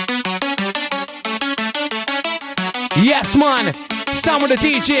Yes, man. Sound with the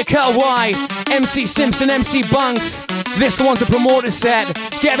DJ Kel-Y, MC Simpson, MC Bunks. This one's a promoter set.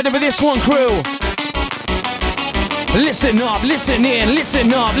 Get ready for this one, crew. Listen up, listen in,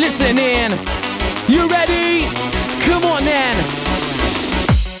 listen up, listen in. You ready? Come on then.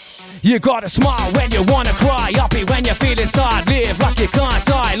 You gotta smile when you wanna cry, happy when you're feeling sad, live like you can't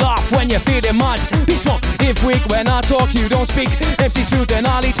die, laugh when you're feeling mad, be strong if weak, when I talk you don't speak, MC's food then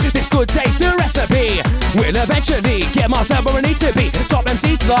I'll eat, this good taste the recipe, will eventually get myself where I need to be, top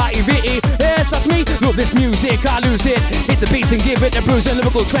MC to the IVE, yes that's me, love this music, I lose it, hit the beat and give it a bruising,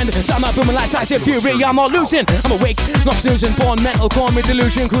 lyrical trend, time out booming like Tyson Fury, I'm not losing, I'm awake, not snoozing, born mental, calm with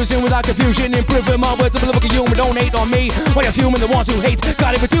delusion, cruising without confusion, improving my words, I'm a look at you, but don't hate on me, while you're fuming the ones who hate,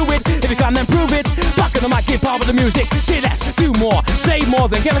 can't even do it, if you can then prove it, back on the mic, give power with the music, say less, do more, say more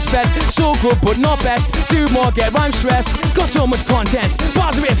than get respect, so good but not best, do more, get rhyme stress, got so much content,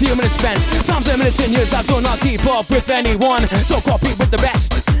 bars are a few minutes spent, times a minute in years, I do not keep up with anyone, don't compete with the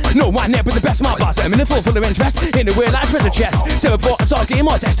best, no one never the best, my bars, I'm in full of interest, in the way like treasure chest, 7-4, it's all game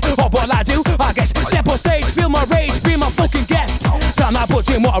or test, or what I do, I guess, step on stage, feel my rage, be my fucking guest, time I put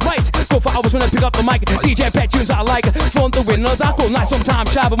in what I write, go for hours when I pick up the mic, DJ pet tunes I like, front the winners, I go nice,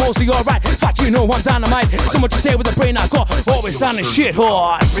 sometimes shy, but mostly alright, fact you know I'm dynamite, so much to say with the brain I got, always sounding shit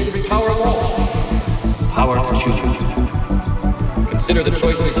horse. Power of all, power to choose. Consider the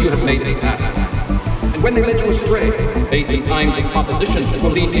choices you have made in the past. And when they lead you astray, faith in times and compositions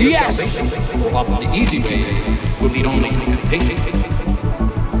will lead to your salvation, or often the easy way will lead only to temptation.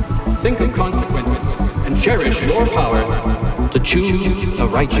 Think of consequences and cherish your power to choose the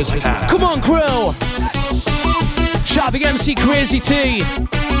righteous path. Come on, crew! Shout the MC Crazy T.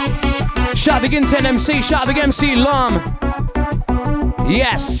 Shout the Intent MC. Shout the MC Lum.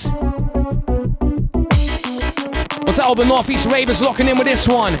 Yes. What's that album? Northeast Ravens locking in with this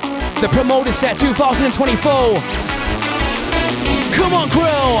one. The promoter set 2024. Come on,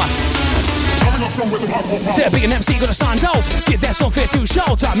 crew! To be an MC, gonna stand out. Give that something to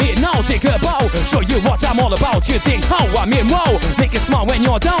shout. I'm here now, take a bow. Show you what I'm all about. You think how I'm in, wow. Make it smile when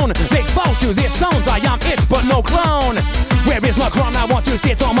you're down. Make fouls to this sound. I am it, but no clown. Where is my crown? I want to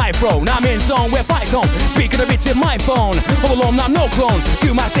sit on my throne. I'm in zone where fight home. Speaking of it in my phone. All alone, I'm no clone.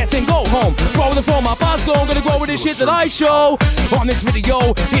 Do my set and go home. Roll the phone, my bars glow. Gonna go with this shit that I show. On this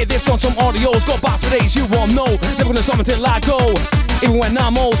video, hear this on some audios. Got bars for days, you won't know. Never gonna stop until I go. Even when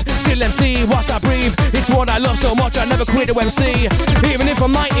I'm old, still MC, whilst I breathe. It's what I love so much, I never quit to MC. Even if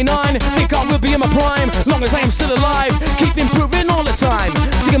I'm 99, think I will be in my prime. Long as I am still alive, keep improving all the time.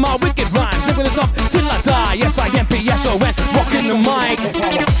 Singing my wicked rhymes, never gonna stop till I die. Yes, I am P-S-O-N, rocking the mic.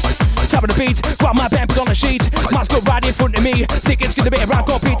 Top of the beat, grab my pen, put on the sheet. Might go right in front of me. Think it's gonna be a rock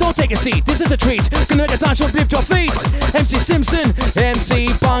or beat, don't take a seat. This is a treat. Can hurt the dance, you'll lift your feet. MC Simpson,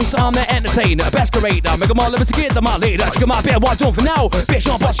 MC Bunks, I'm the entertainer. Best creator, make them all live to get them out later. Check my beer, what done for now? Bitch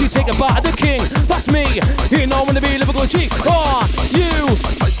on boss, you take a bite of the king. That's me. You know when to be lyrical cheek. Oh, you.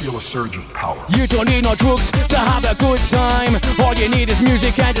 I feel a surge of power. You don't need no drugs to have a good time. All you need is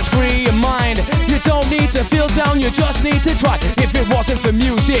music and just free your mind. You don't need to feel down, you just need to try. If it wasn't for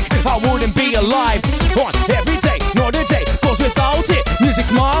music, I wouldn't be alive. On every day, not a day goes without it.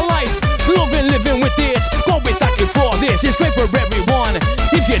 Music's my life, loving, living with it. Go with that kid for this, it's great for everyone.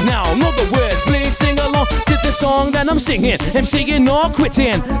 If you now know the words, please sing along to the song that I'm singing. I'm singing or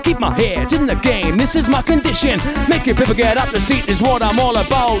quitting. Keep my head in the game, this is my condition. Making people get up the seat is what I'm all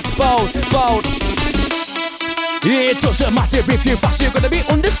about. It doesn't matter if you're fast, you're gonna be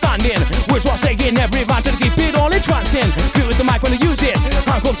understanding. Words what saying every rhyme to keep it all entrancing. Good with the mic when I use it.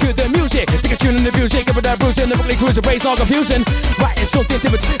 I'm come to the music. Take a tune in the music, give it a bruising. The vocally cruiser brains all confusing. Writing something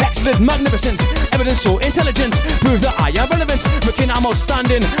different, excellent, magnificent. Evidence so intelligent. Prove that I am relevant. Looking I'm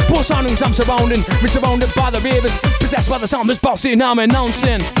outstanding. Poor soundings I'm surrounding. We're surrounded by the rivers. Possessed by the sound that's bossing, I'm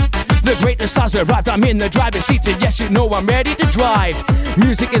announcing. The greatest stars arrived, I'm in the driver's seat, and yes, you know I'm ready to drive.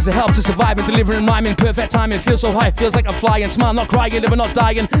 Music is a help to survive and delivering rhyme in perfect time. It feels so high, feels like I'm flying. Smile, not crying, live, not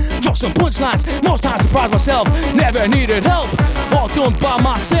dying. Drop some punchlines, most times surprise myself. Never needed help, all done by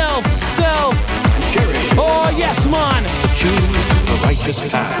myself. Oh yes, man. Choose the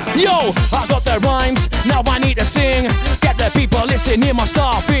righteous path. Yo, I got the rhymes, now I need to sing. Get the people listening, my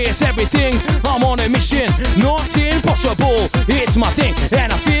stuff, it's everything. I'm on a mission, not impossible. It's my thing,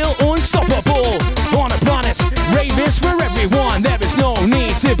 and I feel unstoppable. On a planet, rave is for everyone. There is no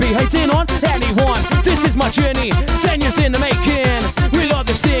need to be hating on anyone. This is my journey, 10 years in the making. We love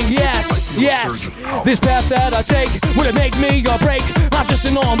this thing, yes. This path that I take, will it make me or break? I'm just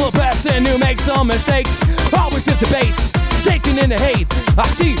a normal person who makes some mistakes. Always in debates, taking in the hate. I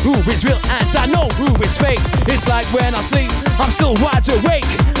see who is real and I know who is fake. It's like when I sleep, I'm still wide awake.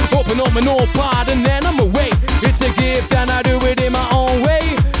 Open up my notepad and then I'm awake. It's a give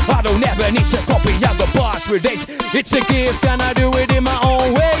It's a gift and I do it in my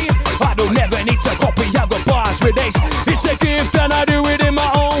own way. I don't never need to copy, I've got bars with ace. It's a gift and I do it in my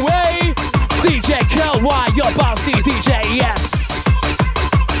own way. DJ Kel-Y, your bossy DJ, yes.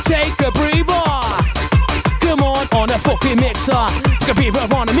 Take a breather. Come on a fucking mixer. Take a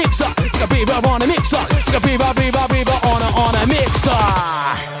breather on a mixer. Take a breather on a mixer. Take a breather on a mixer.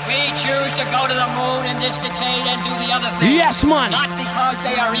 We choose to go to the moon in this decade and do the other thing. Yes, man. Not because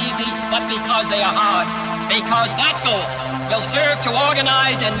they are easy, but because they are hard. Because that goal will serve to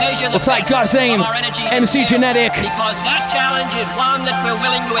organize and measure the looks like God's aim. MC Genetic. Because that challenge is one that we're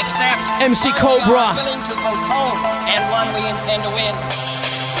willing to accept. MC one Cobra. we are willing to postpone, and one we intend to win.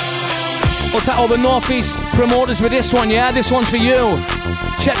 What's that, all the Northeast promoters with this one, yeah? This one's for you.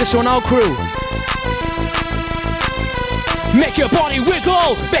 Check this one out, crew. Make your body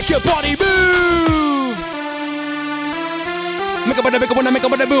wiggle, make your body move. Make a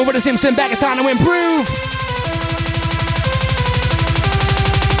body move with the Simpson back, it's time to improve.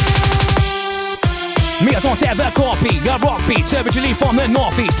 Me, I don't ever copy a rock beat, originally from the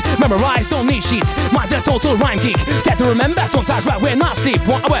Northeast. Memorize, don't need sheets, mine's a total rhyme geek. Set to remember, sometimes right when I sleep.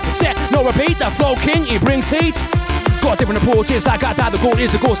 One hour, set, no repeat, the flow king, he brings heat. Got different approaches, I got that, the goal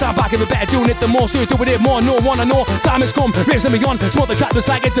is the goal. Start back, if better doing it, the more so you do it more. No wanna know, time has come, raising me on. Smoke the trap just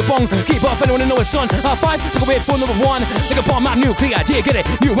like it's a bong. Keep off, anyone to know it's son. I'll fight, took away for number one. Like a bomb, I'm nuclear, do you get it?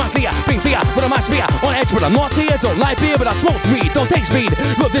 New one clear, bring fear, with a my spear. On edge, but I'm not here, don't like beer, but I smoke weed. Don't take speed,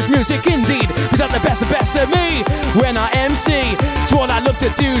 love this music indeed. Cause I'm the best of me, when I MC. It's what I love to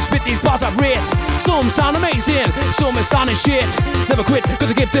do, spit these bars I've writ. Some sound amazing, some are sounding shit. Never quit, got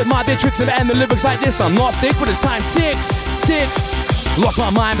the gift of my tricks and the lyrics like this. I'm not thick, but as time ticks. Lost my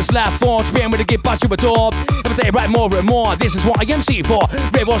mind, but slap thoughts, being with a gift, but you adore. Every day, write more and more. This is what I MC for.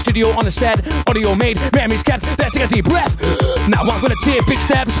 Rave studio on the set, audio made, memories kept. Better take a deep breath. Now I'm gonna take big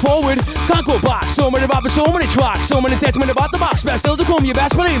steps forward. Can't go back. So many rappers, so many tracks, so many sentiments about the box. Best still to come, you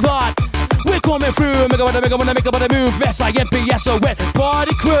best believe that. We're coming through. Make a move. S-I-M-P-S, a wet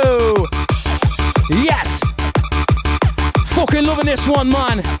party crew. Yes. Fucking loving this one,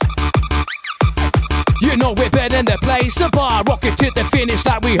 man. You know we're better in the place apart. Rocket to the finish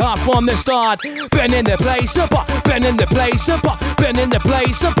like we are from the start. Burn in the place apart. Burn in the place apart. Burn in the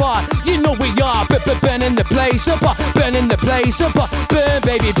place apart. You know we are. Burn in the place apart. Burn in the place apart. Burn,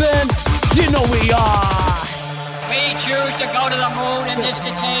 baby, burn. You know we are. We choose to go to the moon in this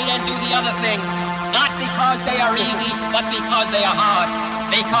decade and do the other thing. Not because they are easy, but because they are hard.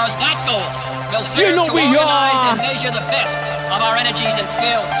 Because that goal will serve to organize and measure the best of our energies and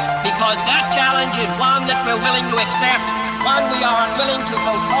skills. Because that challenge is one that we're willing to accept, one we are unwilling to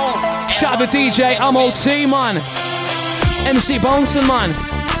postpone. Shout out to DJ MOT, man. MC Bonson, man.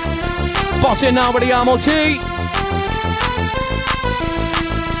 Bossing now with the MOT.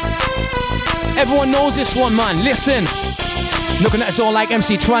 Everyone knows this one, man. Listen. Looking at it all like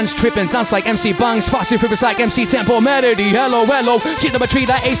MC Trans, tripping, dance like MC Bangs, fast and furious like MC Tempo Melody. Hello, cheat number 3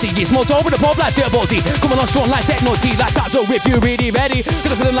 like ACE, smoked over the pop like Turbo D. Coming on strong like Techno T, like Tazo, if you really ready.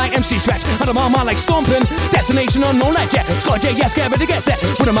 Gonna feeling like MC Stretch, and I'm on like Stomping. Destination unknown like Jet, Scott J, yes, get ready to get set.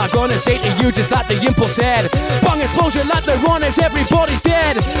 What am I gonna say to you, just like the impulse said? Bang explosion like the runners, everybody's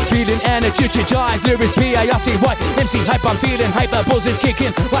dead. Feeling energy, eyes, lyrics, P-I-R-T-Y. MC hype, I'm feeling hyper, buzz is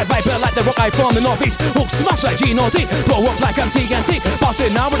kicking. Like Viper, like the rock I from the Northeast. Hook smash like Gino D, blow up like I'm TNT.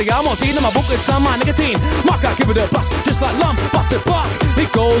 Passing now with the MOT in my book with some my nicotine. Mark, I give it a bust, just like lump, butter bark.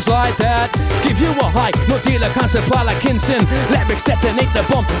 It goes like that. Give you a high, no dealer can't supply like Kinson. Lyrics detonate the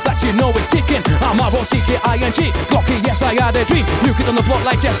bomb that you know is ticking. I'm R-O-C-K-I-N-G, Glocky, yes I had a dream. You get on the block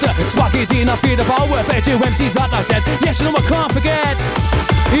like Jester, Sparky Dean, I feel the power. Fair to MCs like I said, yes you know I can't forget.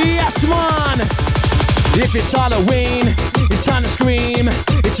 Yes man. If it's Halloween, it's time to scream.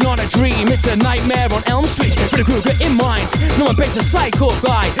 It's not a dream, it's a nightmare on Elm Street. Freddy Krueger in mind, no one paints a psycho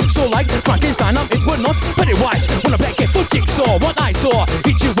guy. So like Frankenstein, it's but not Pennywise. When I bet get foot jigsaw, what I saw,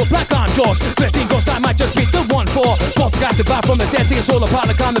 hit you with black arm jaws. 13 ghosts, I might just beat the 1-4. Poltergeist the back from the dead, take a soul apart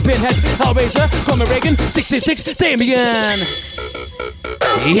like on the pinheads. Hellraiser, Coleman Reagan, 66, Damien.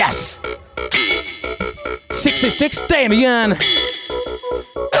 Yes. 66, Damien.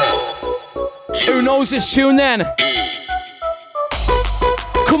 Who knows this tune then?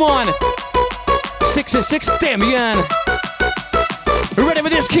 Come on. 666 Damien. Ready for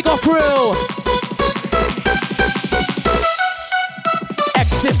this kickoff crew?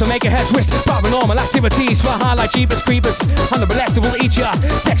 Exorcist to make a head twist. Paranormal activities for highlight Jeepers Creepers. Unbelievable will eat ya.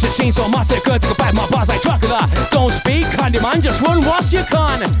 Texas Chainsaw Massacre to bite my bars like Dracula. Don't speak, Candyman, just run whilst you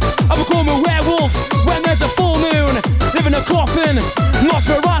can. I become a werewolf when there's a full moon. Live in a coffin,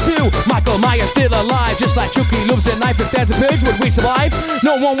 Nosferatu. Michael I am still alive, just like Chucky loves a knife. If there's a purge, would we survive?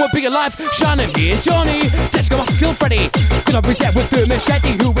 No one would be alive. Shannon, here's Johnny. Disco Mask, kill Freddy. Could I reset with the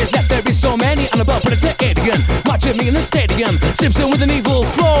machete? Who is left? There is so many. I'm about to take it again. Matching me in the stadium. Simpson with an evil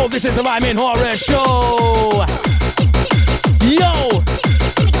flow. This is a rhyming horror show. Yo!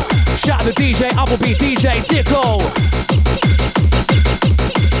 Shout out the DJ, Applebee DJ, Tico.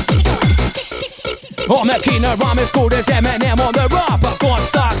 I'm a keener rhyme as cold as Eminem on the rock. I've got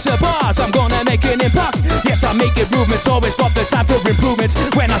stocks of bars, I'm gonna make an impact. Yes, I make improvements, always got the time for improvements.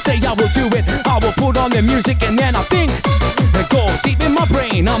 When I say I will do it, I will put on the music and then I think and go deep in my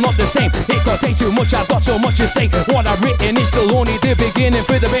brain. I'm not the same, it can't take too much, I've got so much to say. What I've written is still only the beginning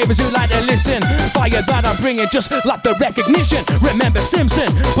for the babies who like to listen. Fire that I'm bringing, just like the recognition. Remember Simpson,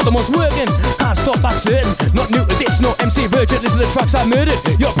 put the most work in, can't stop that certain. Not new to this, no MC Virgin, listen to the tracks I murdered.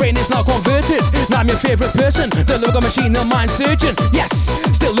 Your brain is now converted, now I'm your favorite person, the logo machine, the mind surgeon. Yes,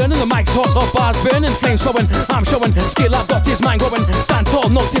 still learning, the mic's hot, the bars burning, flames flowing. I'm showing skill, I've got this mind growing. Stand tall,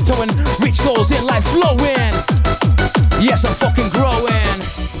 no tiptoeing, reach goals in life flowing. Yes, I'm fucking growing.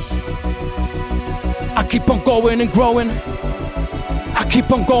 I keep on going and growing. I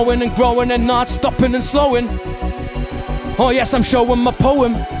keep on going and growing and not stopping and slowing. Oh yes, I'm showing my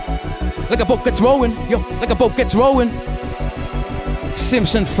poem like a boat gets rowing, yo, like a boat gets rowing.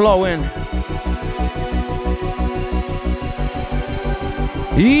 Simpson flowing.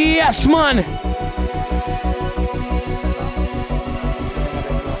 Yes, man.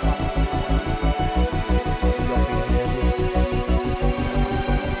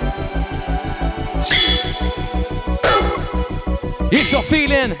 If you're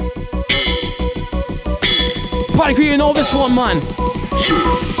feeling party crew, you know this one, man.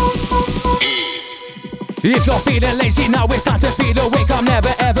 If you're feeling lazy, now it's time to feel awake. I'm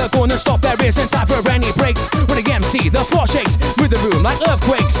never ever gonna stop, there isn't time for any breaks. When the MC, the floor shakes, with the room like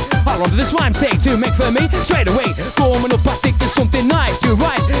earthquakes. I'll run this rhyme take to make for me straight away. Going up, I think there's something nice to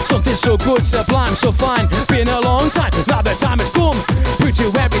write. Something so good, sublime, so fine. Been a long time, now the time has come. Put to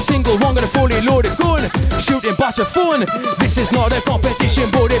every single one, got a fully loaded gun. Shooting bars for fun. This is not a competition,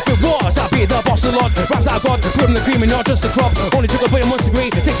 but if it was, I'd be the boss a lot. Raps I got, putting the cream and not just the crop. Only took a bit of 1 degree,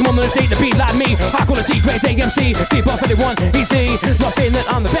 takes more than a day to be like me. High quality, great AMC, keep off anyone, easy. Not saying that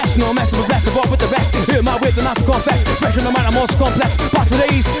I'm the best, no messing with rest of all with the rest. Hear my width and I have to confess. Fresh on the man, I'm most complex. Pass for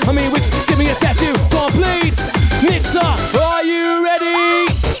days, I mean weeks, give me a tattoo, complete. Mixer, are you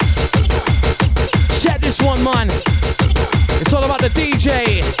ready? Check this one, man. It's all about the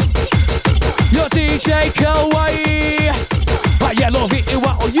DJ. Your DJ, Kel-Y. I yellow hit you,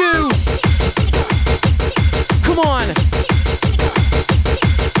 what are you? Come on.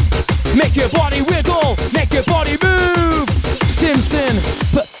 Make your body wiggle, make your body move. Simpson,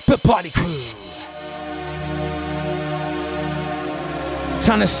 party crew.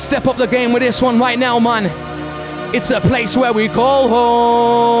 Time to step up the game with this one right now, man. It's a place where we call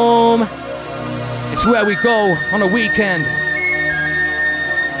home. It's where we go on a weekend.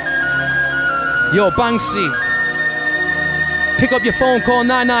 Yo, Banksy, pick up your phone, call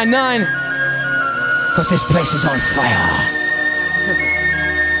 999, cause this place is on fire.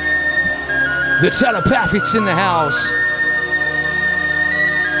 The Telepathics in the house.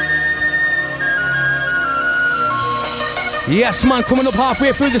 Yes, man, coming up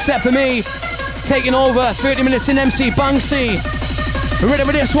halfway through the set for me. Taking over 30 minutes in MC Banksy. Ready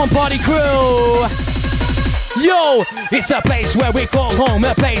for this one, party crew? Yo, it's a place where we call home,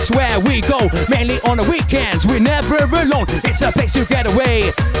 a place where we go, mainly on the weekends, we're never alone. It's a place to get away,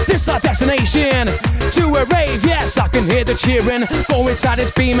 this our destination, to a rave, yes, I can hear the cheering, go inside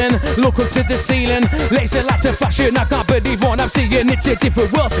it's beaming, look up to the ceiling, laser lights of fashion, I can't believe what I'm seeing, it's a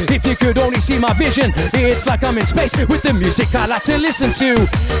different world, if you could only see my vision, it's like I'm in space, with the music I like to listen to,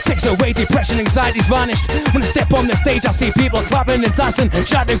 takes away depression, anxiety's vanished, when I step on the stage I see people clapping and dancing,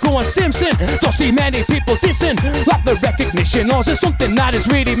 shouting, go on Simpson, don't see many people dissing, like the recognition, or is there something that is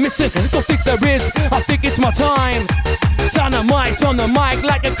really missing? Don't think there is, I think it's my time. Dynamite on the mic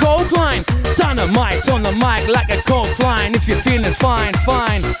like a coke line. Dynamite on the mic like a coke line. If you're feeling fine,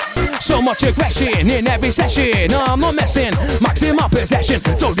 fine. So much aggression in every session. No, I'm not messing, max in my possession.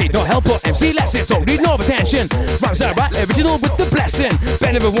 Don't need no help or MC lesson. Don't need no attention. Rhymes are right, original with the blessing.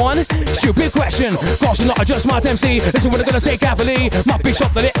 Ben everyone, stupid question. Caution, not just smart MC. Listen what I'm gonna say carefully. Might be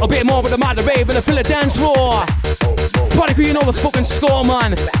shocked a little bit more with the mind of rave and I feel a dance floor. Party crew, you know the fucking score,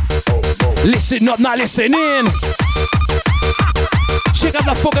 man. Listen up, now listen in. Check out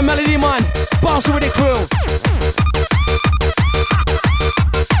the fucking melody, man. Bounce with the crew.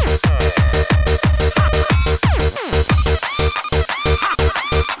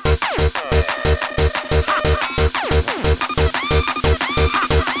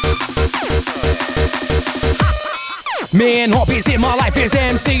 Main hobbies in my life is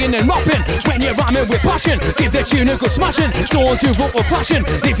MCing and rapping. When you're rhyming with passion, give the tune a good smashing. Don't do vocal clashing.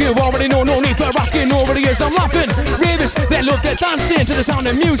 If you already know, no need for asking. Already is, I'm laughing. Ravers, they love their dancing to the sound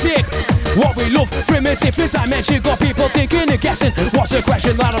of music. What we love from a different dimension. Got people thinking and guessing. What's the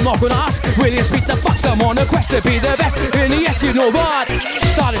question that I'm not gonna ask? Will you speak the facts? I'm on a quest to be the best. And yes, you know that.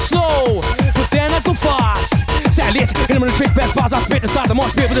 Started slow, but then I go fast. Say lit, and I'm gonna trick best bars I spit and start the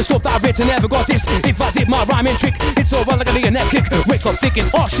mosh pit with the stuff that I've written. Never got this. If I did my rhyming trick, it's over like a neck kick. Wake up thinking,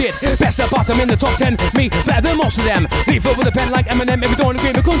 oh shit, best of bottom in the top 10. Me better than most of them. Leave it with a pen like Eminem. If you don't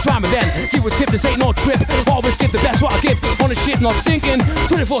agree, we couldn't try me then. Give a tip, this ain't no trip. Always give the best what I give. On the shit, not sinking.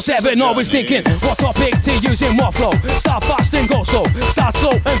 24/7, always thinking. What topic to use in what flow? Start fast and go slow. Start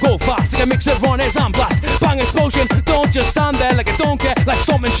slow and go fast. Take a mix of runners and blast. Bang explosion. Don't just stand there like a don't care. Like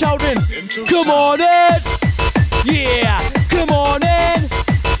stomping, shouting. Come on in. Yeah, come on in.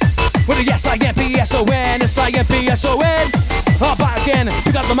 With a S-I-M-P-S-O-N, S-I-M-P-S-O-N. I'm back again.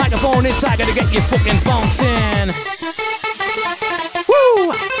 Pick up the microphone inside. Gotta get you fucking bouncing.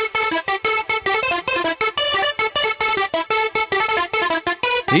 Woo!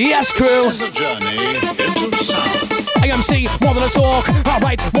 Yes, crew. This is a journey into sound. AMC, more than a talk, I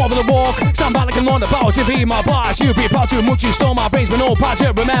write more than a walk. Sound like I'm on about to be my boss. You be proud to much, you stole my brains, but no part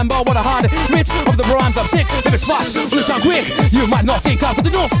to remember what I had. Writ of the rhymes, I'm sick. If it's fast, will it sound quick? You might not think I've got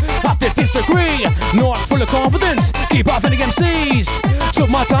enough. Have to disagree. Not full of confidence. Keep out any MCs. Took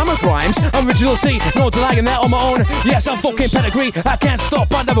my time with rhymes. Original C, no denying that on my own. Yes, I'm fucking pedigree. I can't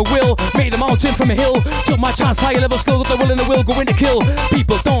stop, I never will. Made a mountain from a hill. Took my chance, higher level skill. Got the will and the will, go in to kill.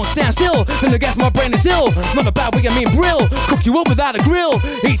 People don't stand still. Then the get my brain is ill. Not a bad way, I mean brill. Cook you up without a grill.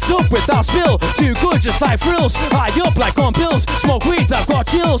 Eat up without spill. Too good, just like frills. High up like on pills. Smoke weeds, I've got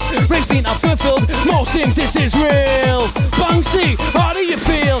chills. Racing, I'm fulfilled. Most things, this is real. Banksy, how do you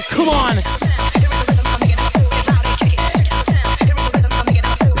feel? Come on.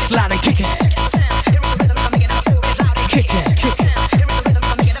 Slide and kick it. Kick it, kick it.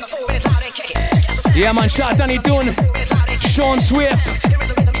 Yeah, man, shout out Danny Dunn. Sean Swift.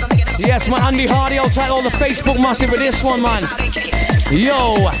 Yes, my Andy Hardy, I'll try all the Facebook massive with this one, man.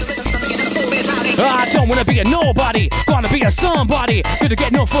 Yo. I don't wanna be a nobody, gotta be a somebody. Gotta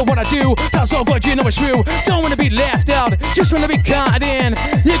get no for what I do, that's all good, you know it's true. Don't wanna be left out, just wanna be counted in.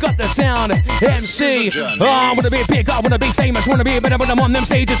 You got the sound, MC. I wanna be big, I wanna be famous. Wanna be better when I'm on them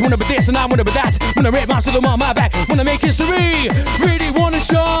stages. Wanna be this and I wanna be that. Wanna rip my to them on my back. Wanna make history, really wanna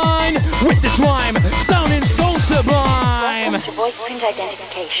shine with this rhyme, sounding so sublime. Welcome to voice print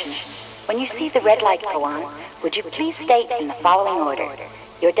identification. When you see the red light go on, would you please state in the following order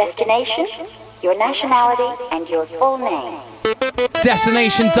your destination, your nationality, and your full name?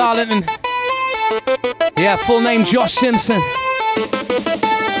 Destination, Darlington. Yeah, full name Josh Simpson.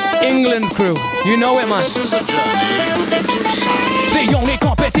 England crew, you know it, man. The only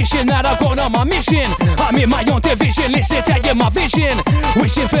competition that I've got on my mission. I'm in my own division, listen, tell you my vision.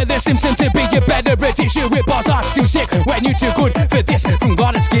 Wishing for the Simpson to be a better edition. With bars arts too sick, when you too good for this. From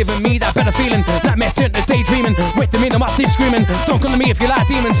God it's given me that better feeling. That mess turned to daydreaming. With them in a massive screaming. Don't come to me if you like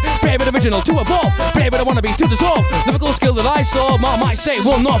demons. Brave and original to evolve. Brave and wannabes to dissolve. Lyrical skill that I saw, my mind state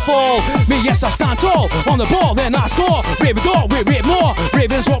will not fall. Me, yes, I stand tall. On the ball, then I score. Brave and go, we rip more.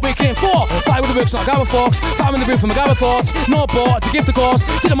 Brave is what we came for. Fight with the books like our folks. Fight in the booth from our thoughts. No bored to give the cause.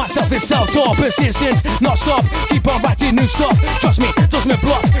 Did it myself, it's self-taught. Persistent, not stop. Keep on writing new stuff. Trust me, does me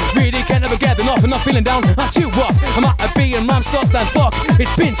bluff. Really can never get enough. I'm not feeling down, I'm too rough. I'm out of being rhyme stuff, then fuck.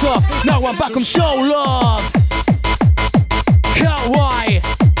 It's been tough. Now I'm back, I'm show love. Kel-Y.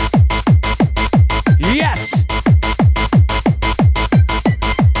 Yes.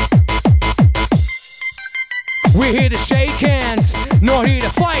 We're here to shake hands, not here to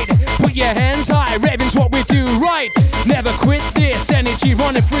fight. Put your hands high, raving's what we do right. Never quit this, energy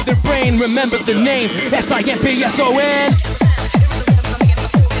running through the brain. Remember the name, S-I-M-P-S-O-N.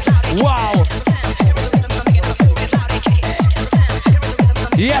 Wow.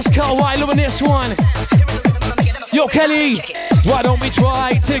 Yes, Kel-Y, loving this one. Yo, Kelly, why don't we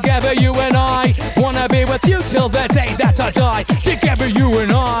try together, you and I? Wanna be with you till the day that I die. Together, you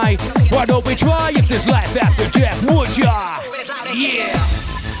and I. Why don't we try if there's life after death? Would ya? Yeah.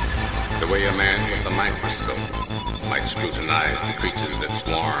 The way a man with a microscope might scrutinize the creatures that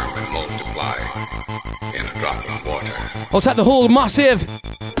swarm and multiply in a drop of water. I'll take the whole massive.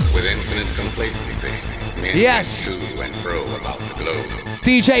 With infinite complacency, men yes. to and fro about the globe.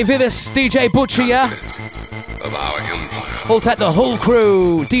 DJ Vivis, DJ Butcher, yeah? Of our empire. Hold tight the whole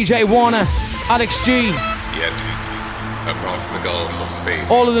crew. DJ Warner, Alex G. Yet, across the gulf of space,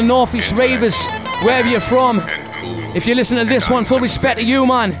 all of the Northeast ravers, wherever you're from. If you listen to this one, full respect to you,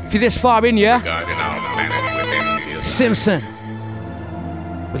 man. If you're this far in, yeah? Regarding our planet within Simpson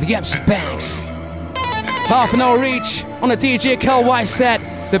with the MC Banks. Half an hour each on the DJ Kel-Y set.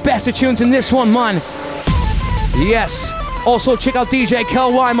 The best of tunes in this one, man. Yes. Also check out DJ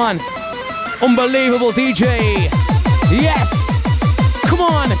Kel-Y, man. Unbelievable DJ. Yes. Come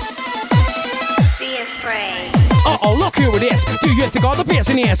on. Be afraid. Uh-oh, look who it is. Do you think all the bass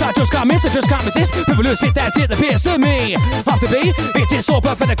in here? I just can't miss, I just can't resist. People who sit there and take the piss of me. Have to be, it is so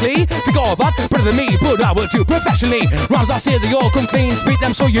perfectly. Think all that, better than me, but I will do professionally. Rhymes I say they all come clean. Speak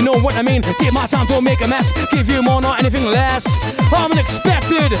them so you know what I mean. Take my time, don't make a mess. Give you more, not anything less. I'm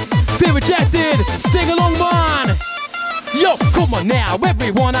unexpected, feel rejected. Sing along, man. Yo, come on now,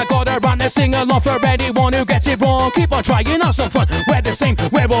 everyone, I got around to sing along for anyone who gets it wrong. Keep on trying, have some fun. We're the same,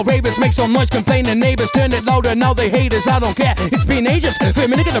 we're all ravers, make some noise, complain, the neighbors turn it louder, now they hate us, I don't care. It's been ages, for a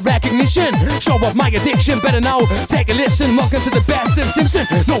minute, get the recognition. Show off my addiction, better now, take a listen. Welcome to the best of Simpson,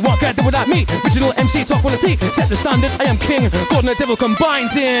 no one can do without me. Original MC, top quality, set the standard, I am king. God and the devil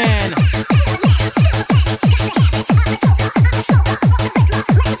combined in.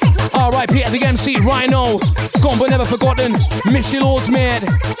 R.I.P. at the MC, Rhino. Gone but never forgotten. Miss you loads, mate.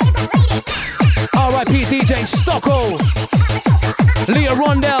 R.I.P. DJ Stocko. Leah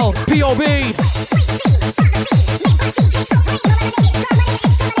Rondell, P.O.B.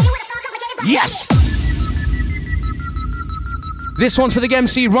 Yes! This one's for the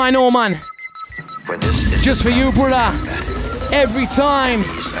MC, Rhino, man. Just for you, brother. Every time.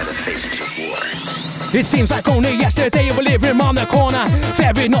 It seems like only yesterday you were living round the corner.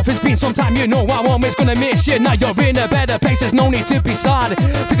 Fair enough, it's been some time, you know I'm always gonna miss you. Now you're in a better place, there's no need to be sad.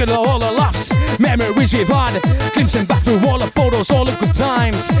 Think of all the laughs, memories we've had. Glimpsing back through all the photos, all the good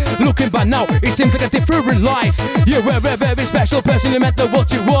times. Looking back now, it seems like a different life. You were a very special person, you meant the world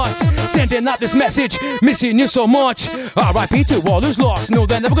to us. Sending out this message, missing you so much. R.I.P. to all who's lost, no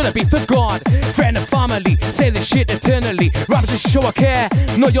they're never gonna be forgot. Friend and family, say this shit eternally. Rap just show I care,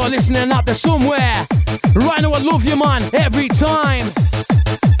 know you're listening out there somewhere. Rhino, I love you, man, every time.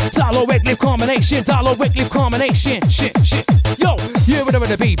 Dollar Wycliffe combination, Dollar Wycliffe combination. Shit. Yo, you whatever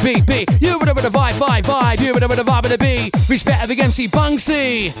the B. You whatever the vibe. You whatever the vibe of the B. Respect of the MC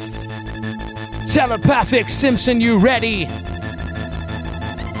Banksy. Telepathics, Simpson, you ready?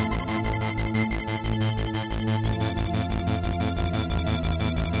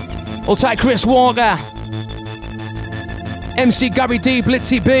 Hold tight, Chris Walker. MC Gary D,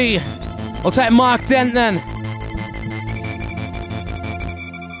 Blitzy B. Hold tight, Mark Denton.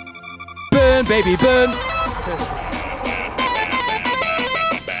 Burn, baby, burn.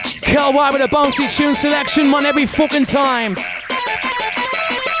 Kel-Y with a bouncy tune selection, man, every fucking time.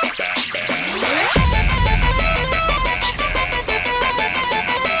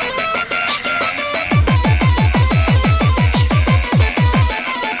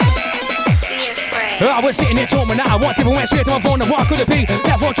 I was sitting here talking now, what even went straight to my phone and what could it be?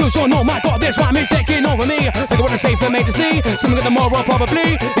 That for true, so no, my God, this rhyme is taking over me. Think I wanna say from A to Z, something at the moral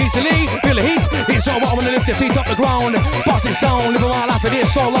probably, easily, feel the heat. It's all what I wanna lift your feet off the ground. Bossing sound, living my life, it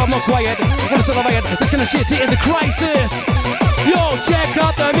is so loud, not quiet. Wanna celebrate, this kind of shit, it is a crisis. Yo, check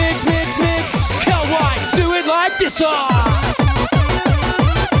out the mix. Kel-Y, do it like this,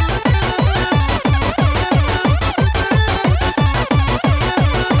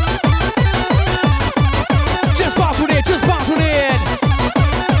 Just bounce with it.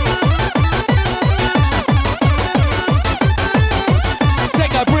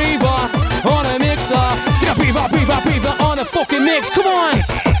 Take a breather on a mixer. Take a breather on a fucking mix. Come on.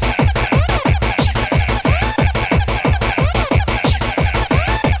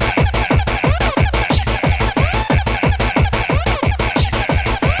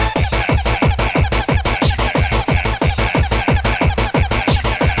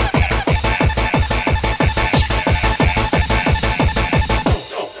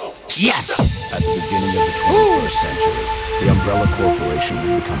 Yes! At the beginning of the 21st century, the Umbrella Corporation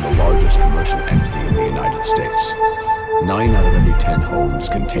has become the largest commercial entity in the United States. 9 out of every 10 homes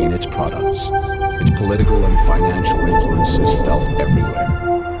contain its products. Its political and financial influence is felt everywhere.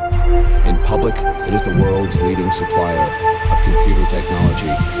 In public, it is the world's leading supplier of computer technology,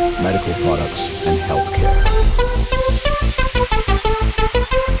 medical products, and healthcare.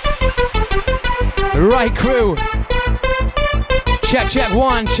 Right, crew. Check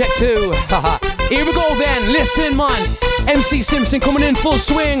 1, check 2. Here we go then. Listen, man. MC Simpson coming in full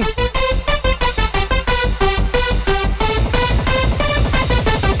swing.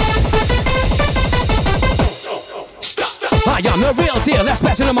 I am the real deal, that's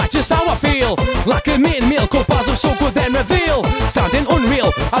better than just how I feel. Like a meal, cold puzzle so good then reveal. Sounding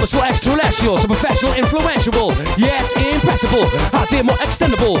unreal, I was so extraterrestrial, so professional, influential. Yes, impressible, I did more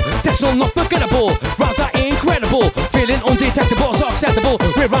extendable. Digital, not forgettable. Rounds are incredible. incredible, feeling undetectable, so acceptable.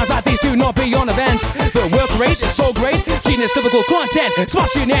 With rhymes like these do not be on events. The work rate is so great, genius lyrical content,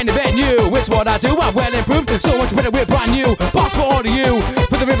 smashing any venue. It's what I do, I'm well improved, so much better with brand new. Pass for all of you,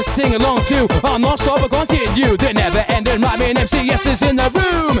 put the rivers sing along too. I'm not stop, but continue. The never ending rhyming MCS is in the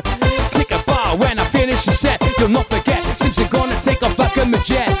room. Take a bow when I finish the set. You'll not forget, Simpson gonna take off like a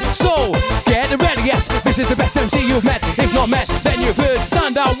jet. So get ready, yes, this is the best MC you've met. If not met, then you've heard.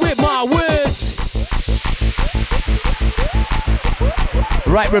 Stand out with my words.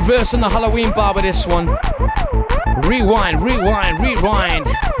 Right, reverse on the Halloween bar with this one. Rewind, rewind, rewind.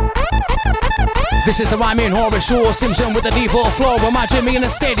 This is the rhyming horror show. Simpson with the default flow. Imagine me in a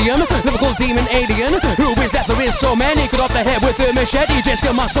stadium. Liverpool demon alien. Who is that? There is so many. Cut off the head with a machete. Just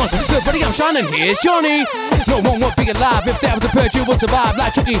get masked on. The buddy I'm shining. Here's Johnny. No one would be alive if there was a purge you would survive.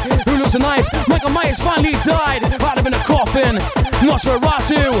 Like Chucky, who loses a knife. Michael Myers finally died. I'd have been a coffin.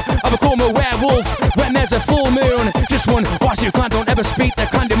 Nosferatu. I become a werewolf when there's a full moon. Just one. Watch you can't. Don't ever speak. The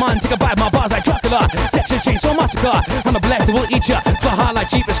candy man. Take a bite of my bars like Dracula. Texas Chainsaw Massacre. I'm a black that will eat ya. For high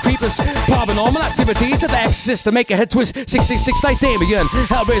like Jeepers Creepers. Paranormal activities to the exorcist to make a head twist. 666 like Damien.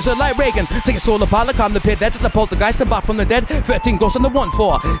 Hellraiser like Reagan. Take a soul apart like I'm the pit dead. The poltergeist and back from the dead. 13 ghosts on the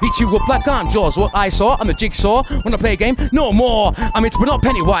 1-4. Eat you up like arm jaws. What I saw on the jigsaw. When I play a game, no more. I'm it's but not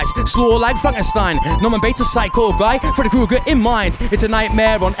Pennywise. Slow like Frankenstein. Norman Bates a psycho guy. Freddy Krueger in mind. It's a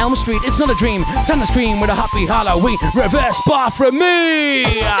nightmare on Elm Street. It's not a dream. Time to scream with a happy Halloween. Reverse bar from me.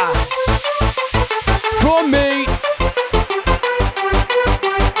 From me.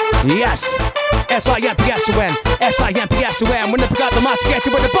 Yes. S-I-M-P-S-O-N. S-I-M-P-S-O-N. When they pick out the mat to get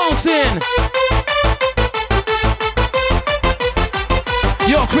you with the bouncing.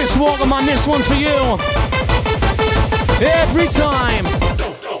 Yo, Chris Walker, man, this one's for you. Every time.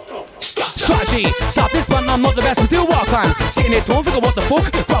 Strategy, stop this button, I'm not the best, but do walk on. Sitting here, don't figure what the fuck.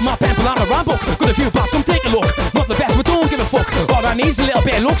 Grab my pen, pull out my rhyme book. Got a few bars, come take a look. Not the best, but don't give a fuck. All I need's a little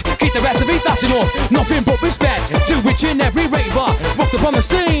bit of luck. Keep the recipe, that's enough. Nothing but respect to which in every raver. Rocked up on the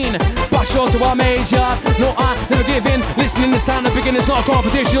scene. Bash on to our maze yard. No, I never give in. Listening, it's time to begin. It's not a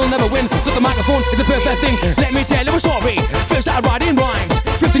competition, you'll never win. So the microphone is a perfect thing. Let me tell you a story. First I write in rhymes.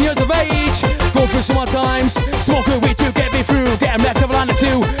 15 years of age. Go through some hard times. Smoke a weed to get me through. Getting wrecked over line or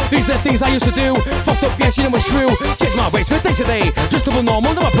two. These are things I used to do. Fucked up, yes, you know it's true. Change my ways for days a day. Just double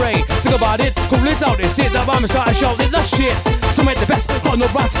normal, never pray. Think about it, couple it out. It's it that rhyme and start to shout it. That's shit. Some ain't the best. Got no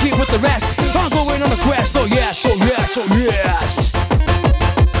rhymes to keep with the rest. I'm going on a quest. Oh yes, oh yes, oh yes.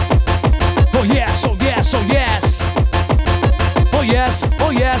 Oh yes, oh yes, oh yes. Oh yes, oh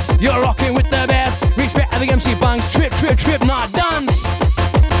yes. You're rocking with the best. Respect to the MC Banks. Trip, trip, trip, not dance.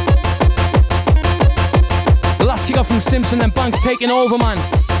 The last kick off from Simpson and Banks taking over, man.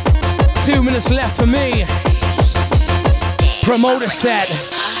 2 minutes left for me. Promoter set.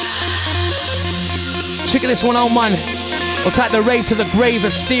 Check this one out, man. We'll take the rave to the grave.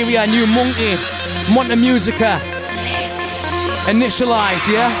 Asteria, New Monkey, Monte Musica. Initialize,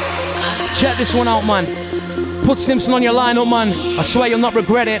 yeah? Check this one out, man. Put Simpson on your lineup, man. I swear you'll not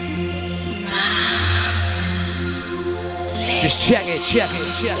regret it. Just check it, check it,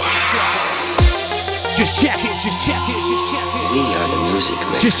 check it, check it. Just check it, just check it, just check it. We are the music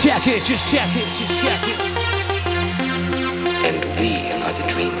makers. Just check it, just check it, just check it. And we are the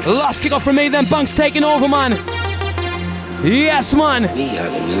dreamers. Last kick off from me, then Bunk's taking over, man. Yes, man. We are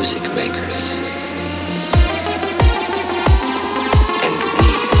the music makers.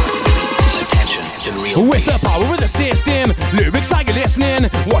 With the power of the system, lyrics are you listening,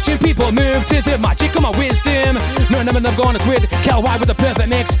 watching people move to the magic of my wisdom. None of them have gonna quit. Kel-Y with the perfect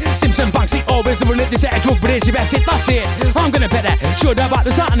mix. Simpson Banks, they always doing it. They say a drug, but it's your best hit. That's it. I'm gonna bet it. Should have about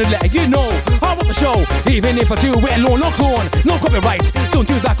the starting to let you know. I want the show, even if I do it alone, no clone, no copyright. Don't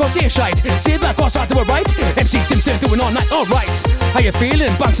do that cause it's shite. Say that cause I do it right. MC Simpson doing all night, alright. How you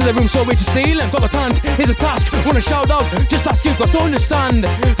feeling? Banks in the room, so reach the ceiling. Got the talent, here's a task. Wanna shout out? Just ask you, got to understand.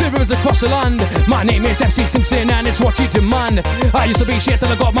 The rivers across the land. My name is MC Simpson and it's what you demand. I used to be shit till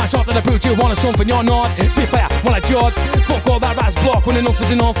I got my shot that I proved you wanted something you're not. Spitfire when I jog. Fuck all that rat's block when enough is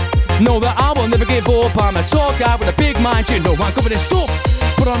enough. Know that I will never give up. I'm a tall guy with a big mind. You know I'm covered in stuff.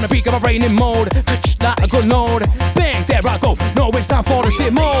 Put on the beat of a raining mode. Like a good node. Bang, there I go. No, it's time for the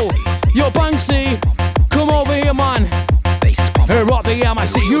sit mode. Yo, Banksy, come over here, man. Here at the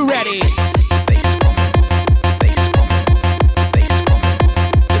MIC, you ready?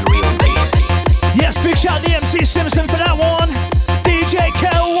 Yes, big shout to MC Simpson for that one. DJ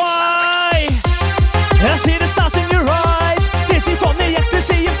Kel-Y. I see the stars in your eyes. Dizzy from the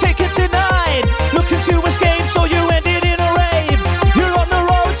ecstasy of taking tonight. Looking to escape, so you ended in a rave. You're on the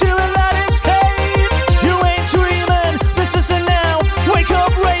road to Aladdin's cave. You ain't dreaming, this is the now. Wake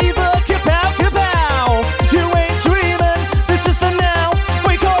up, raver, kapow, kapow. You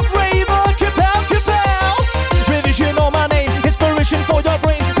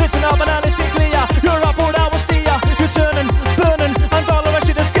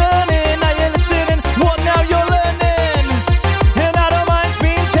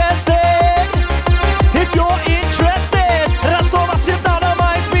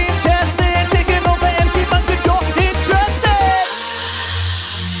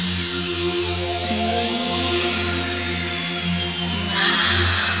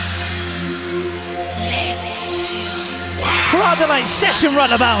Friday night session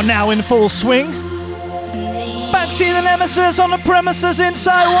right about now in full swing. Banksy the Nemesis on the premises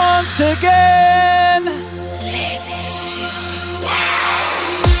inside once again.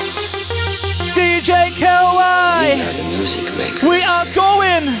 DJ Kel-Y. We are the music makers. We are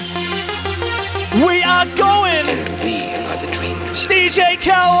going. We are going. And we are the dreamers. DJ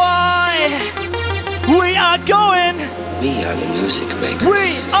Kel-Y. We are going. We are the music makers.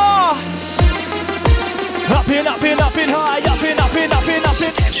 We are. Up in high, up in.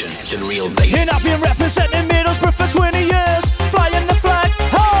 Attention to the real bass. And I've been representing Middlesbrough for 20 years. Flying the flag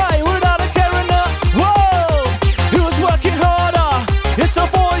high without a care in the world. Who's working harder? It's the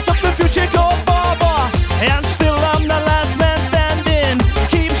voice of the future godfather. And still I'm the last man standing.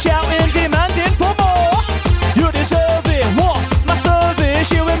 Keep shouting, demanding for more. You deserve it. What? My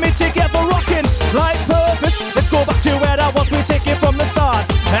service. You and me together rocking. Life's purpose. Let's go back to where I was. We take it from the start.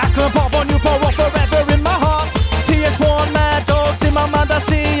 I can pop on you, pour off forever in my heart. TS1 mad dogs in my mind. I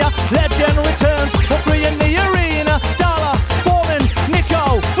see ya. Legend returns for free in the arena. Dollar, Foreman,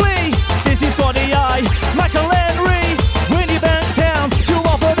 Nico, Flea, Dizzy Scotty I, Michael Henry, Winnie Bankstown, to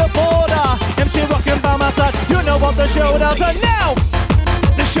over the border. MC rockin' by my side. You know what the show does. And now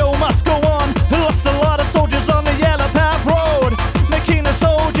the show must go on. Lost a lot of soldiers on the Yellow Path Road. Making the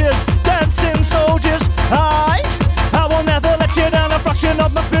soldiers, dancing soldiers. I will never let you down. A fraction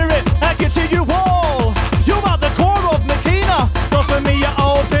of my spirit. I give to you all. You are the core of Makina. Cause for me you're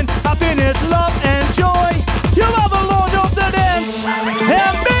open. Happiness, love and joy. You are the Lord of the dance.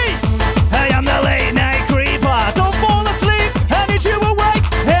 And me, I am the late night creeper. Don't fall asleep. I need you awake.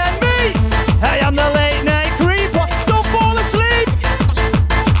 And me, I am the late night creeper. Don't fall asleep.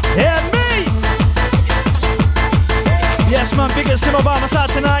 And me. Yes man, biggest Sim by my side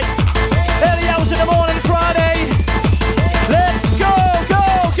tonight. Early hours in the morning, Friday. Let's go, go,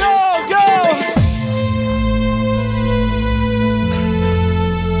 go, go.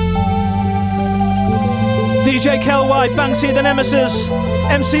 DJ Kel-Y, Banksy the Nemesis,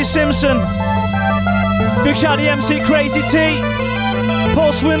 MC Simpson. Big shout to MC Crazy T,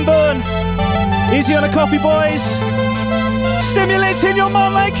 Paul Swinburne. Easy on the coffee, boys. Stimulating your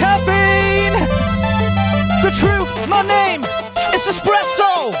mind like caffeine. The truth, my name is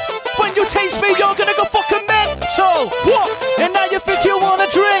Espresso. When you taste me, you're gonna go fucking mental. What? And now you think you wanna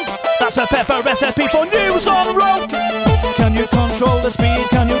drink? That's a pepper recipe for news on road. Can you control the speed?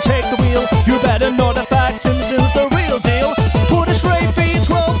 Can you take the wheel? You better know the facts. Simpson's the real deal. Put a straight feed,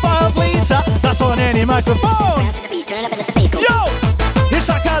 12 litre. That's on any microphone. Yo, it's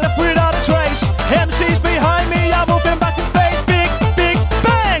like I left without a trace. MC's behind me, I'm moving back in space. Big, big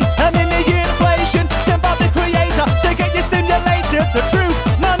bang. I'm in the inflation. Sent by the creator to get you stimulated. The truth,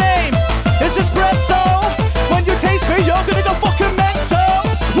 my name is Espresso. When you taste me, you're gonna go fucking mental.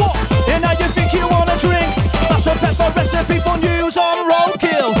 What? And now you think you wanna drink? That's a pepper recipe for news on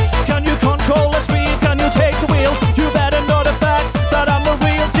roadkill. Can you control the speed? Can you take the wheel? You better know the fact that I'm the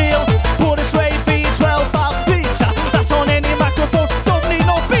real deal. Put a straight feed, 12 litre. That's on any microphone. Don't need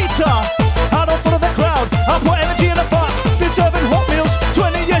no beta. I don't follow the crowd. I put energy in the box. Been serving hot meals.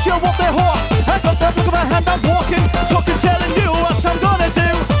 20 years you want their hot. I got the look of my hand. I'm walking. So I'm telling you what I'm gonna do.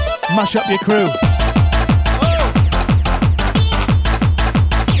 Mash up your crew.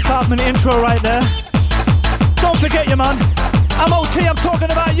 5-minute intro right there. Don't forget you, man. I'm OT, I'm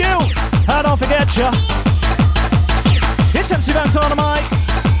talking about you. I don't forget you. It's MC Banks on the mic.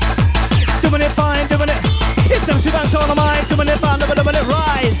 Doing it fine, doing it. It's MC Banks on the mic. Doing it fine, doing it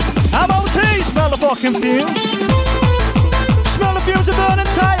right. I'm OT, smell the fucking fumes. Smell the fumes of burning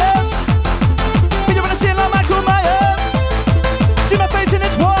tires. But you wanna see it like Michael Myers. See my face and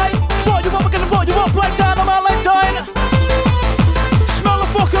it's white. What you want, we're gonna blow you up like dynamite line. Smell the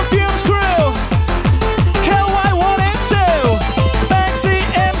fucking fumes, crew. Kel-Y 1 and 2. Banksy,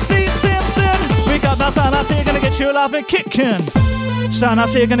 MC Simpson. We got that sound I see gonna get you laughing, kicking. Sound I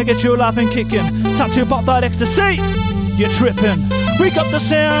see gonna get you laughing, kicking. Tattoo pop that ecstasy. You're tripping. We got the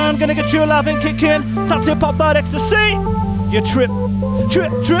sound gonna get you laughing, kicking. Tattoo pop that ecstasy. You trip,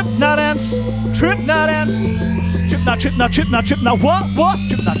 trip, trip, now dance. Trip, now dance. Trip, now, trip, now, trip, now, trip, now. What?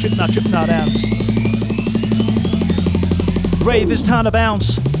 Trip, now, trip, now, trip, now dance. Rave is time to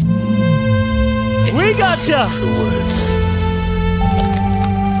bounce. We got ya. The words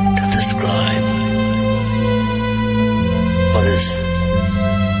to describe what is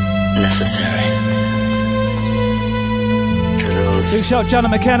necessary to those. Big shout,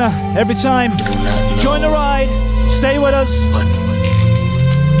 Janet McKenna. Every time. Join the ride. Stay with us. What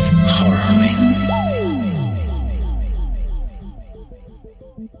horror means.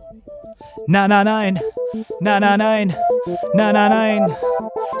 999, 999, 999.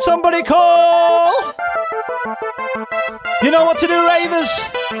 Somebody call! You know what to do, ravers?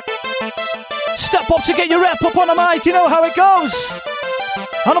 Step up to get your rep up on the mic. You know how it goes.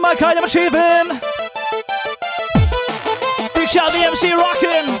 On the mic, I am achieving. Big shout the MC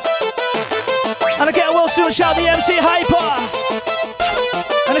rockin'. And I get a well soon shout the MC hyper.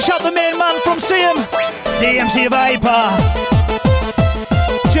 And I shout the main man from CM, the MC Viper.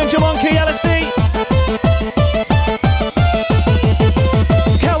 Ginger Monkey LSD.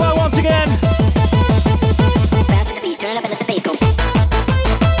 Kel-Y once again. Faster the beat, turn up and let the bass go.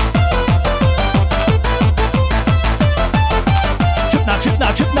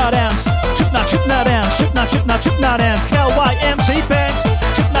 Chip now dance. Chip now dance. Chip now dance. Kel-Y MC bangs.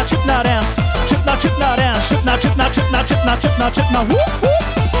 Chip now dance. Chip now dance. Chip now. Whoop whoop.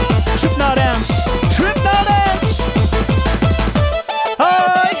 Chip now dance. Trip now dance.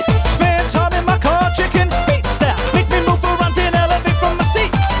 I spend time in my car, chicken beat step. Make me move around and elevate from my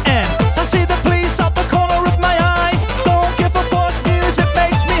seat. And I see the police out the corner of my eye. Don't give a fuck, music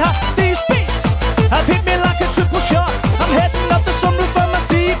makes me hot. These beats have hit me like a triple shot. I'm heading up the sunroof and my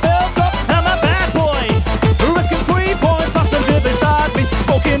seatbelt's up. I'm a bad boy, risking 3 points. Passenger beside me,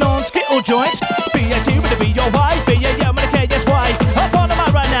 smoking on Skittle joints. BAT with a B-O-Y, B-A-M with a K-S-Y. Up on the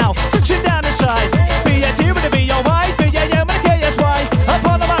mic right now, touching down inside. BAT with a B-O-Y, B-A-M with a K-S-Y. Up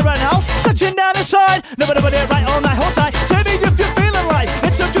on the mic right now, touching down inside. Never it right all night, hold tight. Tell me if you're feeling right.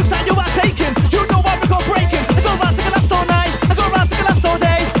 It's some jokes that you are taking. You know I'm gonna breaking. I go round to the last all night. I go round to the last all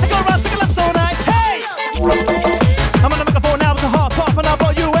day. I go round to the last all night. Hey! I'm on the microphone now, it's a hard pop and I'll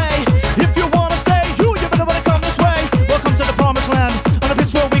blow you away. If you wanna stay, you better wanna come this way. Welcome to the promised land, on a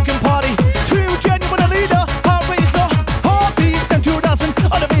place where we can party. True, genuine leader, I'll raise the heartbeats. 10 to a dozen,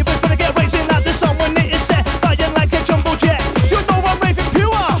 other beavers better get raising like the sun when it is set. Flying like a jumbo jet. You know I'm raving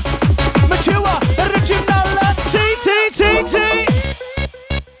pure, mature, original, T-T-T-T.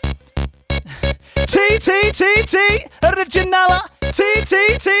 T-T-T-T, original,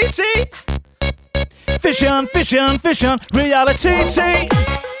 T-T-T-T. Vision, reality T.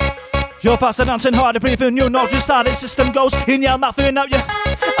 You're faster dancing, harder breathing. You know just how the system goes in your mouth and out your.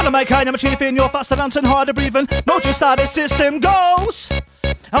 On the mic, I am achieving. You're faster dancing, harder breathing. Know just how the system goes.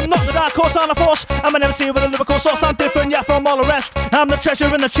 I'm not the dark horse on the force. I'm an MC with a lyrical source. I'm different, yeah, from all the rest. I'm the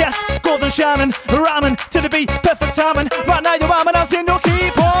treasure in the chest, golden shining, rhyming to the beat, perfect timing. Right now you're rhyming, I'm saying you'll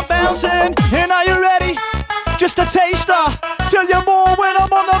keep on bouncing. And are you ready? Just a taster. Tell you more when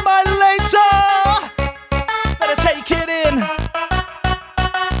I'm on the mic later. Better take it in.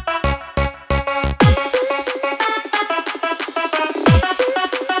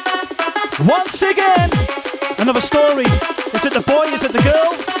 Once again, another story. Is it the boy? Is it the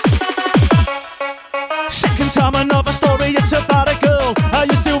girl? Second time, another story. It's about a girl. I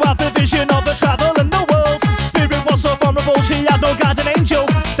used to have the vision of her travel in the world. Spirit was so vulnerable, she had no guardian angel.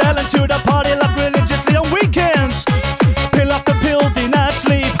 Fell into the party life religiously on weekends. Pill up the pill, denied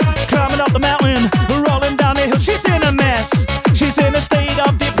sleep. Climbing up the mountain, rolling down the hill. She's in a mess. She's in a state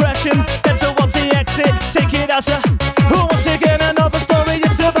of depression. Then towards the exit, take it as a. Once again, another story.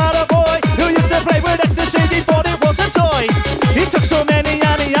 It's about a boy who used to play with ecstasy. He thought it was a toy. He took so many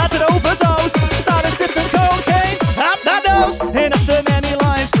and he had an overdose. Started sniffing cocaine up that nose. And after many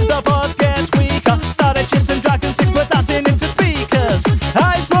lines, the buzz gets weaker. Started chasing dragons, sick potassium into speakers.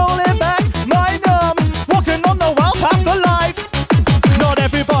 Eyes rolling back, mind numb, walking on the wild path of life. Not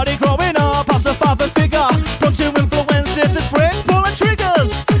everybody growing up has a father figure. Prone to influences, his friend pulling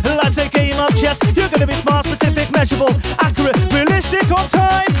triggers. Life's a game of chess. You're gonna be smart, specific, measurable, accurate, realistic on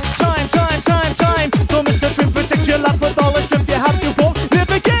time. Time. Don't miss the trim, protect your life with all the strength you have. You won't live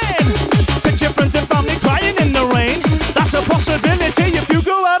again. Picture friends and family crying in the rain. That's a possibility if you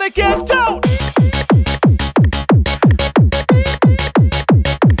go out again. Don't.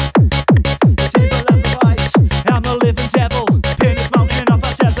 I'm the living devil. Pin this mountain up,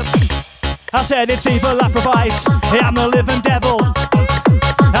 I said it's evil that provides. I'm the living devil.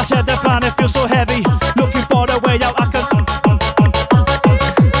 I said the planet feels so heavy. Looking for the way out. I can.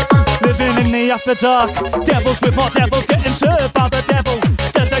 After dark, devils with more devils getting served by the devil.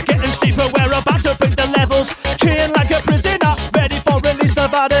 Stairs are getting steeper, we're about to break the levels. Cheering like a prisoner, ready for release.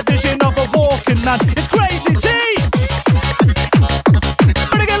 I've had a vision of a walking man. It's crazy, see?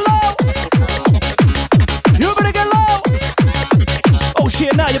 Better get low. You better get low. Oh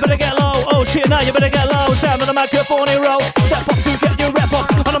shit, now you better get low. Oh shit, now you better get low. Sound of the microphone hero. Step up to get your rep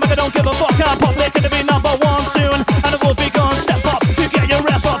up. On the mic, I don't give a fuck. I'm public, gonna be number one soon. And it will be gone. Step up to get your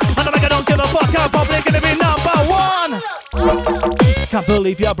rep up. On the mic, I don't give a fuck. I'm public, gonna be number one. Can't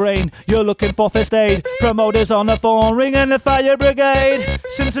believe your brain, you're looking for first aid. Promoters on the phone, ringing the fire brigade.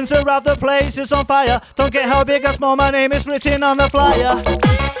 Citizens around the place is on fire. Don't get how big or small, my name is written on the flyer.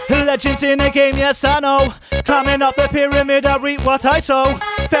 Legends in the game, yes I know. Climbing up the pyramid, I reap what I sow.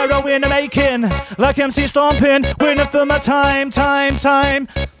 Pharaoh in the making, like MC stomping, winning for my time.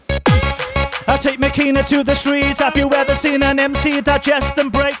 I take my keener to the streets. Have you ever seen an MC digest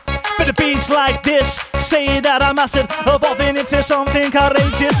and break? But the beats like this say that I'm acid, evolving into something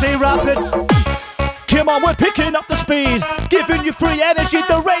courageously rapid. Come on, we're picking up the speed, giving you free energy,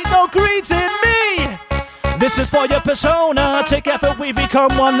 there ain't no greed in me. This is for your persona, take effort, we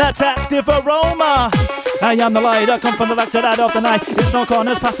become one that's active aroma. I am the light, I come from the backside of the night. It's no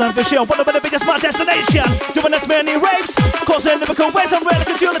corners, passing for sure, one of the biggest, my destination. Doing as many raves, causing lyrical waves, I'm ready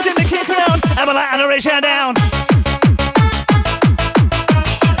to do it in the king crown. I'm a light adoration down.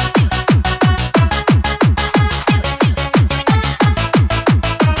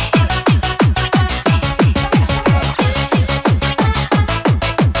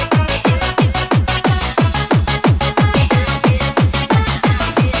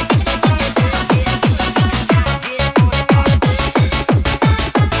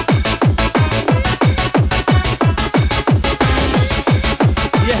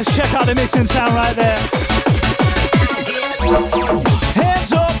 The mixing sound right there.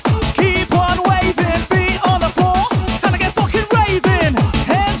 Hands up, keep on waving, feet on the floor, time to get fucking raving.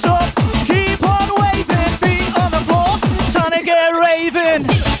 Hands up, keep on waving, feet on the floor, time to get raving.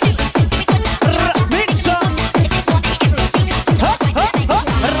 Mix up,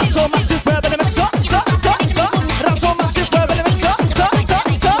 that's all my superb and mix up, that's all my superb and mix up,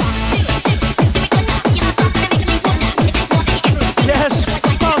 yes.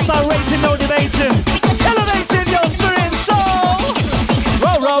 Raising, no debating, elevating your spirit and soul.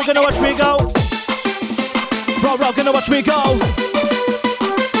 Roll, gonna watch me go. Roll, gonna watch me go.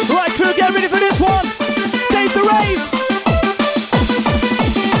 Right crew, get ready for this one. Dave the Rave.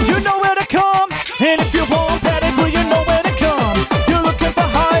 You know where to come, and if you want pedigree, you know where to come. You're looking for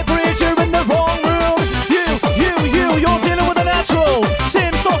hybrid, you're in the wrong room. You're dealing with a natural.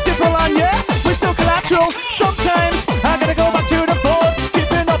 Same stock different line, yeah, we're still collateral. Sometimes I gotta go back to the board.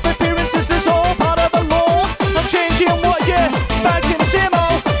 This is all part of the law. I'm changing what, yeah, back in the simo.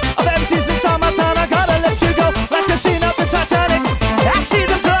 Of MCs in summertime, I gotta let you go. Like the scene of the Titanic, I see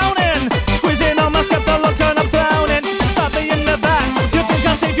them drowning. Squeezing on my scalp, look and I'm drowning. Stab me in the back, you think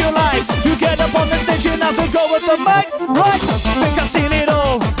I'll save your life. You get up on the stage and I could go with the mic, right? Think I've seen it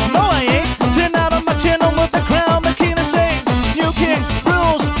all, no I ain't. Tonight I'm marching on with the crown, the king is saying, New King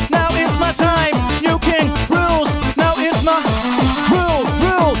rules, now it's my time. New King rules, now it's my rule.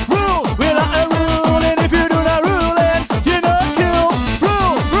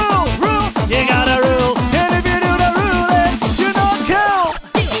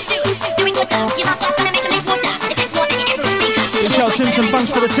 Some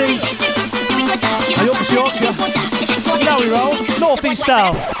bunch for the team. I hope it's Yorkshire. Now we roll, North East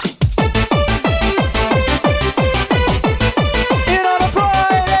style. In on a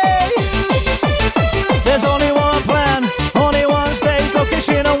Friday, there's only one plan, only one stage,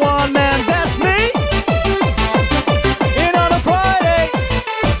 location, and one man. That's me. In on a Friday,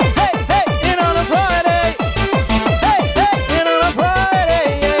 hey, in on a Friday, hey, in on a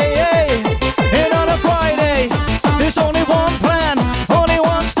Friday, in on a Friday. There's only one plan.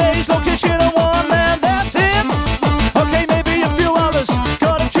 Location of one man, that's him. Okay, maybe a few hours.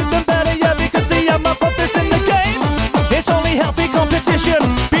 Gotta treat them better, yeah, because they are my brothers in the game. It's only healthy competition.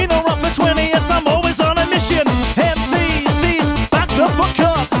 Been around for 20 years, I'm always on a mission. MCs, back the fuck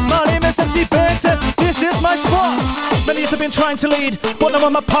up. My name is MC Benson, this is my spot. Many years I've been trying to lead, but now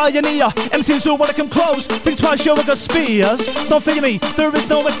I'm a pioneer. MCs who wanna come close, think twice, yo, I got spears. Don't fear me, there is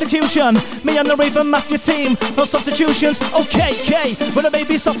no execution. Me and the Raven Mafia team, no substitutions. Okay, but it may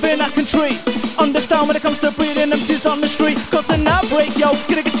be something I can treat. Understand when it comes to breeding MCs on the street. Cause an outbreak, yo,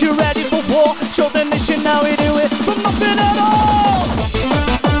 gonna get you ready for war. Show the nation how we do it from nothing at all.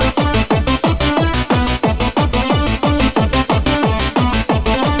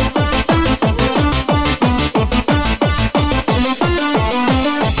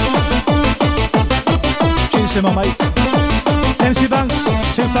 Cheers to my mate. MC Banks,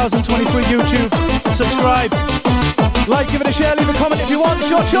 2023 YouTube. Subscribe. Like, give it a share, leave a comment if you want, it's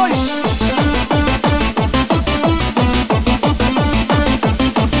your choice.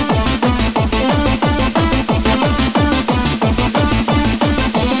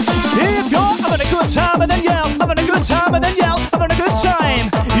 If you're having a good time and then yell, having a good time and then yell, having a good time.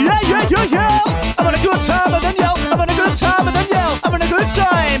 Yeah. Having a good time and then yell, having a good time and then yell, having a good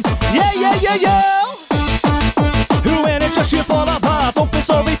time. Yeah. Who ain't it just you fall apart? Don't feel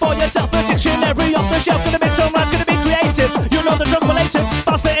sorry for yourself. A dictionary off the shelf, gonna make some rhymes, gonna be creative. You know the drug related,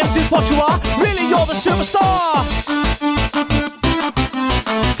 faster MC's what you are. Really, you're the superstar.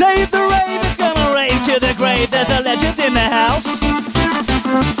 there's a legend in the house.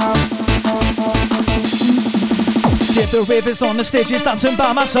 Dip the rivers on the stages, dancing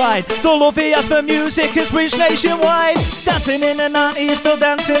by my side. The love he has for music has reached nationwide. Dancing in the 90s, still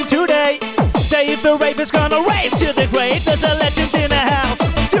dancing today. Dave the Rave is gonna rave to the grave. There's a legend in the house.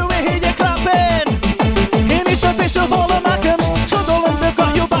 Do we hear you clapping? He needs the face of all the Mackhams. Sunderland, they've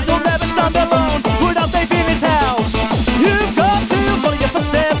got you back, you'll never stand alone without Dave in his house. You've got to follow your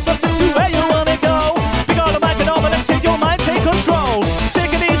footsteps, that's it to where you wanna go. We got a mic and over and take your mind, take control.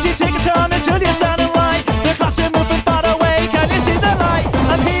 Take it easy, take your time until you're sounding right. The clouds are moving far away, can you see the light?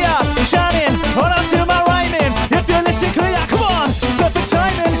 I'm here, shining, hold on to my rhyming. If you listen clear, come on, perfect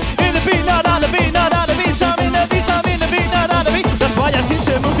timing. In the beat, not on the beat, not on the beat. I'm in the beat, I'm in the beat, not on the beat. That's why I seem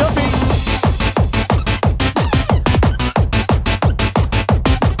to move your feet.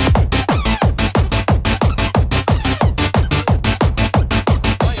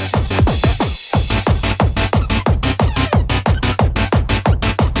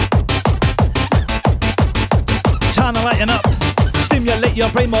 Time to lighten up, stimulate your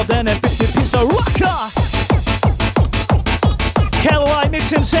brain more than a 50-piece of rocker. Kel-Y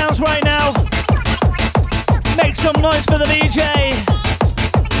mixing sounds right now. Make some noise for the DJ.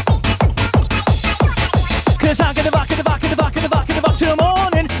 Cause I'm gonna rock, gonna rock, gonna rock, gonna rock, gonna rock till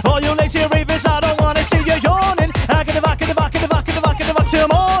morning. All you lazy ravers, I don't wanna see you yawning. I'm gonna rock, gonna rock, gonna rock, gonna rock, gonna rock till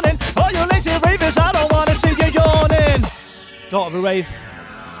morning. All you lazy ravers, I don't wanna see you yawning. Daughter of a rave,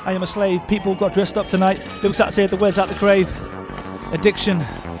 I am a slave. People got dressed up tonight. Looks like say the words out the grave. Addiction,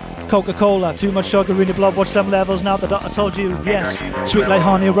 Coca-Cola, too much sugar in your blood. Watch them levels now. The doctor told you, yes. Sweet like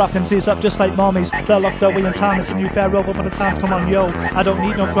honey, rap MCs up just like mommies. They're locked away in time. It's a new fair over, but the times come on, yo. I don't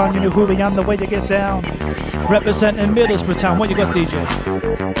need no crown. You know who I am, the way you get down. Representing Middlesbrough town. What you got, DJ?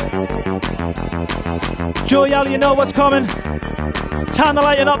 Joey Al, you know what's coming. Time to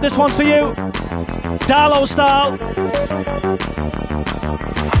lighten up. This one's for you. Darlow style.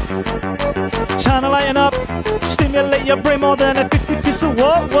 Time to lighten up, stimulate your brain more than a 50-piece of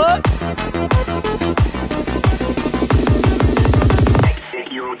what?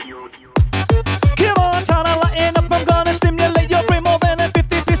 Come on, time to lighten up, I'm gonna stimulate your brain more than a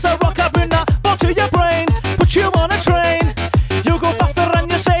 50-piece of rock. I bring that ball to your brain, put you on a train. You go faster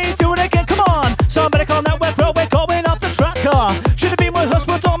and you say, do it again, come on. Somebody call that web road, we're going off the tracker. Should have been with us,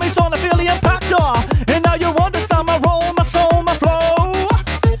 but told me it's on a feeling impactor. And now you understand my role, my soul, my flow.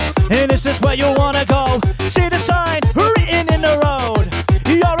 And is this where you wanna go? See the sign written in the road.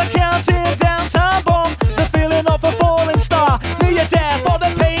 You're a counting downtown bomb. The feeling of a falling star. Near death or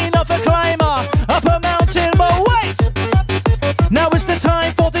the pain of a climber up a mountain. But wait! Now is the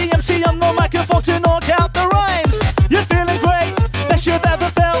time for the MC on the microphone to knock out the rhymes. You're feeling great, best you've ever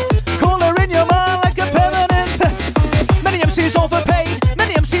felt. Cooler in your mind like a permanent. Many MCs overpaid,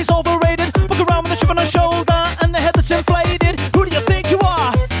 many MCs overrated. Walk around with a chip on the shoulder and the head that's inflated. Who do you think you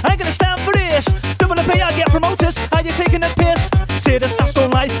are? I ain't gonna stand for this. Double the pay, I get promoters. Are you taking a piss? See the stats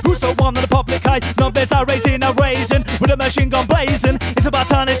don't lie. Who's the one in the public eye? Numbers are raising, I'm raising. With a machine gun blazing. It's about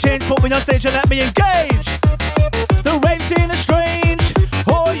time to change. Put me on stage and let me engage. The rave scene is strange.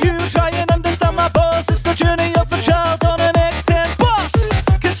 Oh, you try and understand my buzz. It's the journey of a child on an X10 bus.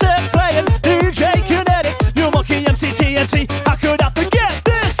 Cassette playing, DJ Kinetic. New Monkey MC TNT. How could I forget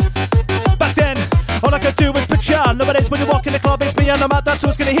this? Back then, all I could do was picture. Nowadays when you walk in the club, it's me and no matter that's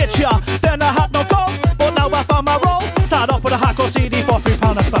who's gonna hit ya. Then I had no gold, but now I found my role. Start off with a hardcore CD for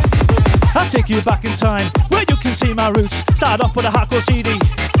 £3 a buck. I'll take you back in time, where you can see my roots. Start off with a hardcore CD.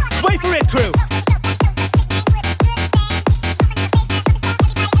 Wait for it, crew.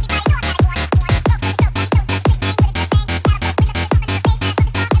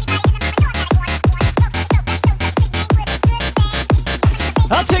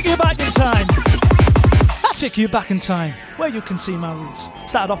 I'll take you back in time. I'll take you back in time, where you can see my roots.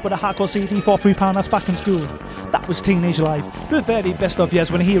 Started off with a hardcore CD for £3, that's back in school. That was teenage life, the very best of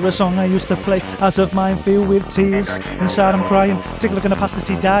years. When I hear a song I used to play, as of mine filled with tears. Inside I'm crying, take a look in the past to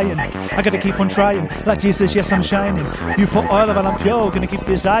see dying. I gotta keep on trying, like Jesus, yes I'm shining. You put oil on I'm pure, gonna keep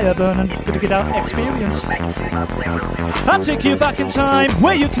desire burning. Gonna get out experience. I'll take you back in time,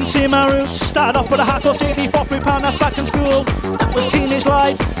 where you can see my roots. Started off with a hardcore CD for £3, that's back in school. That was teenage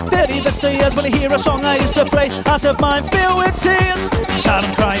life, very best of years. When I hear a song I used to play, as of mine filled with tears. Inside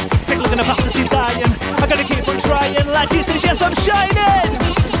I'm crying, take a look in the past to see dying. I gotta keep on trying, like Jesus, yes I'm shining.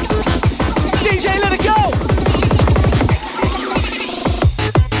 DJ, let it go.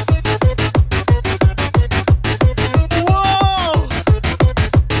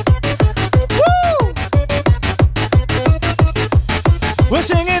 We're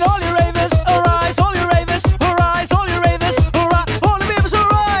singing all you ravers, arise, all you ravers, arise, all you ravers, arise, all you ravers,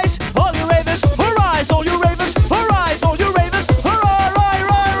 arise, all you ravers, arise, all you ravers,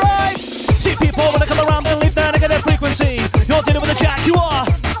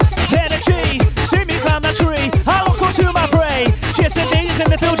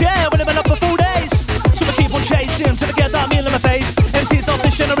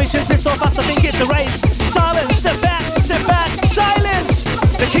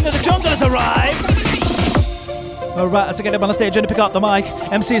 Alright, as I get up on the stage and pick up the mic,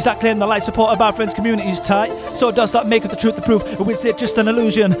 MCs that claim the light support of our friends' communities tight. So does that make it the truth the proof? Or is it just an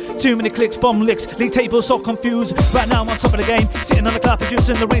illusion? Too many clicks, bomb licks, league tables so confused. Right now I'm on top of the game, sitting on the cloud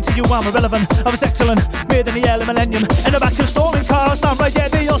producing the rain to you. I'm irrelevant, I was excellent, made in the early millennium. In the back of stolen cars, stand right there,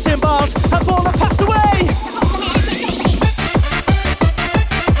 they're your cymbals. And fallen passed away.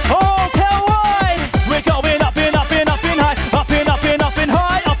 Oh, Kel-Y, we're going up and up and up and high, up and up and up and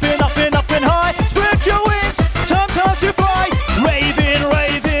high, up and up and up and high. Spread your wings, time to fly. Raving,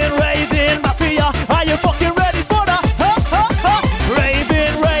 raving, raving, mafia, are you fucking ready for the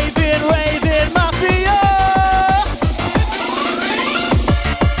Raving, raving, raving, mafia.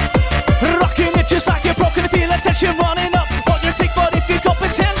 Rocking it just like you're broken, feel the tension running up. What you take, but if you got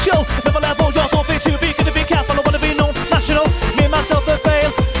potential, never level, you're so fit to be, gonna be careful, I wanna be known national. Me, myself, the fail.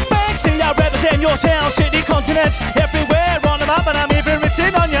 Banksy, I represent your town, city, continents, everywhere on the map, and I'm even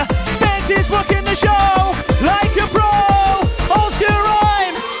written on ya. Banksy's working the show like a pro. Old school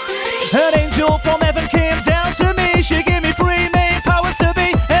rhyme. An angel from heaven came down to me. She gave me free main powers to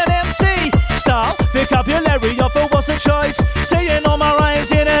be an MC. Style, vocabulary of a was a choice. Saying all my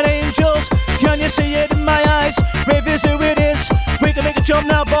rhymes in an angel's. Can you see it in my eyes? Rave is who it is. We can make a jump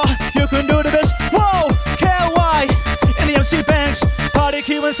now, but you can do the best. Whoa, Kel-Y in the MC Banks. Party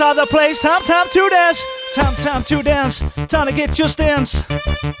queue inside the place. Time to dance. Time to dance. Time to get your stance.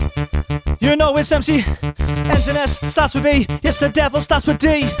 You know it's MC. Ends in S, starts with E. Yes, the devil starts with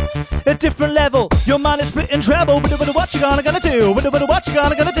D. A different level. Your mind is split in treble. What you gonna do? What you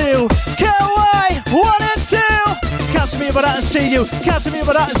gonna do? Kel-Y, 1 and 2. Cancel me but I don't see you. Cancel me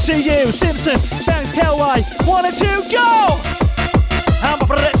but I don't see you. Simpson, thanks Kel-Y, 1 and 2, go! I'm a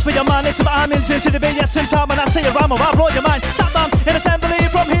press for your mind, it's about I'm into the BS in time when I say a rhyme, I'll blow your mind. Sat down in assembly,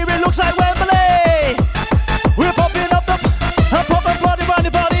 from here it looks like Wembley. We're popping up the popping bloody round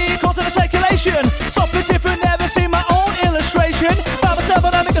your body, causing a circulation. Something different, never seen my own illustration. By myself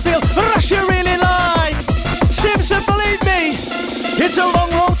and I make it feel rush you really like. Simpson, believe me, it's a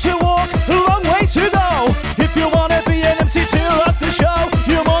long road to walk, a long way to go. If you wanna be an MC to rock the show,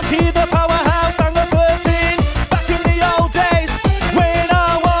 you monkey the powerhouse and the 13. Back in the old days, when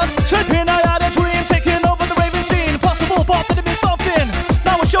I was tripping, I had a dream, taking over the raving scene. Possible, but didn't mean something.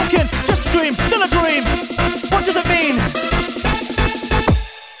 Now I'm joking, just a dream, still a dream. What does it mean?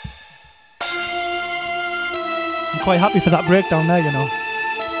 I'm quite happy for that breakdown there, you know.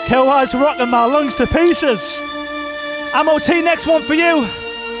 Kel-Y's rocking my lungs to pieces. MOT, next one for you.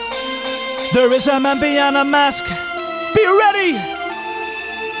 There is a man behind a mask. Be ready.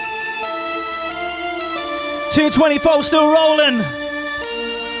 224 still rolling.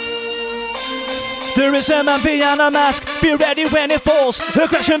 There is a man behind a mask. Be ready when it falls.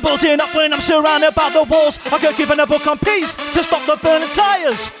 Aggression building up when I'm surrounded by the walls. I could give a book on peace to stop the burning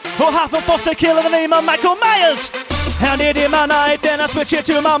tires. Or half a foster killer the name of Michael Myers. Handed in my night, then I switch it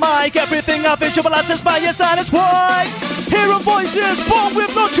to my mic. Everything I visualize is by your sign, it's white. Hearing voices, born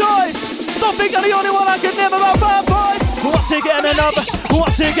with no choice. Don't think I'm the only one, I can never have my voice. Once again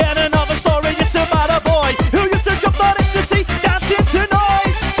another story. It's about a boy who used to jump on ecstasy, dancing to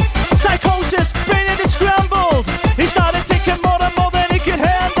noise. Psychosis, brain it scrambled. He started taking more than he could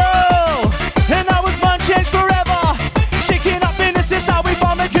handle. And now his mind changed forever. Shaking up innocence, how we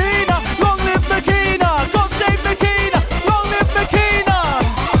found Makina. Long live Makina, God save Makina. Long live Makina.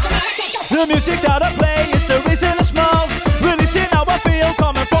 The music that I play is the reason I smile. Releasing how I feel,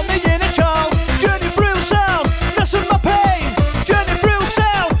 coming from the inner child. Journey through sound, nursing my pain. Journey through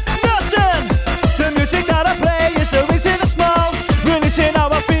sound, nursing. The music that I play is the reason I smile. Releasing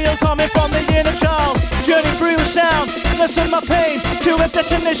how I feel, coming from the inner child. Journey through sound, nursing my pain. To a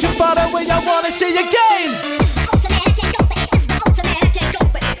destination far away, I wanna see again.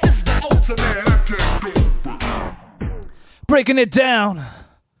 Breaking it down.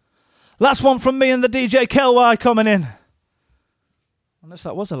 Last one from me and the DJ Kel-Y coming in. Unless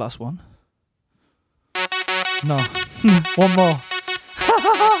that was the last one. No. One more.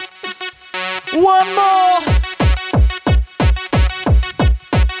 One more!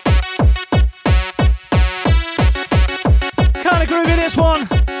 Kinda groovy this one.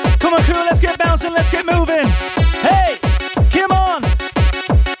 Come on crew, let's get bouncing, let's get moving. Hey, come on! 1,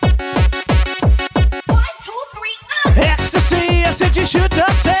 2, 3, Ecstasy, I said you should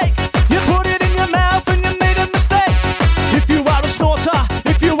not take. You put it in your mouth and you made a mistake. If you are a snorter,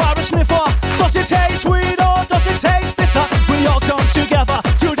 if you are a sniffer, does it taste sweet or does it taste bitter? We all come together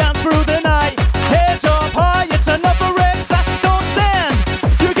to dance through the night. Heads up high, it's another exact don't stand.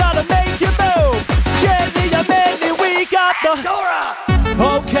 You gotta make your move. Gently and manly, we got the Dora.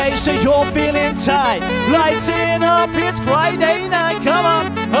 Okay, so you're feeling tight. Lighting up, it's Friday night, come on.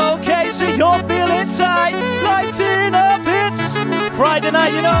 Okay, so you're feeling tight. Lighting Friday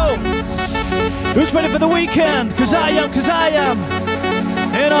night, you know. Who's ready for the weekend? Cause I am.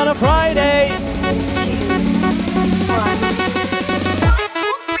 And on a Friday.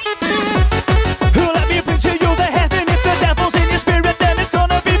 Who let me bring to you the heaven? If the devil's in your spirit, then it's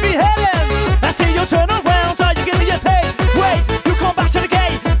gonna be beheadings. I see you turn around, are you getting your pay? Wait, you come back to the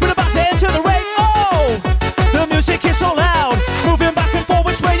gate, we're about to enter the rain. Oh, the music is so loud, moving back and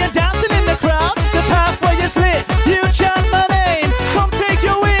forward, swaying, dancing in the crowd. The pathway is lit, you chant my name. Come take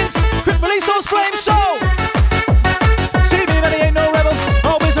your wings, quick release those flames. So, see me, man, he ain't no rebel.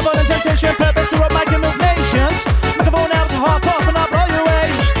 Always a violent temptation, purpose to rub my move nations. Microphone out to hard pop and I'll blow you away.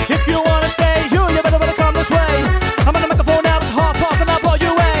 If you wanna stay, you better wanna come this way. I'm on the microphone out to hard pop and I'll blow you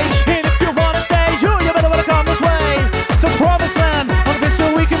away. And if you wanna stay, you better wanna come this way. The promised land, on this so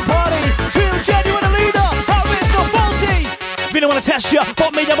we can party. True genuine leader, how is the faulty? Really wanna test ya,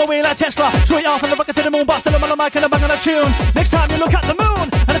 pop me double wheel like Tesla. Straight off on the rocket to the moon, bustin' them on the mic and a bang on a tune. Next time you look at the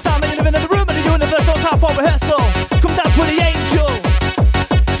moon, and it's time that you live in the room and the universe knows how for rehearsal. Come dance with the angel.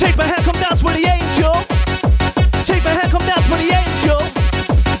 Take my hand, come dance with the angel. Take my hand, come dance with the angel.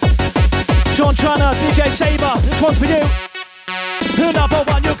 Sean Trana, DJ Saber, this one's for you. Number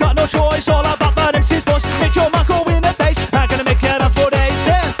one, you've got no choice. All about that MC's voice. Make your mark go in the face. I'm gonna make you dance for days.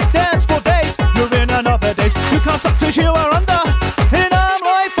 Dance for days. You're in another days. You can't stop cause you are under. And I'm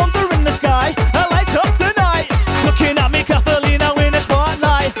like thunder in the sky. I light up the night. Looking at me, Catalina in the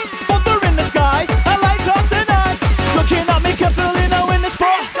spotlight. Thunder in the sky. I light up the night. Looking at me, Catalina in the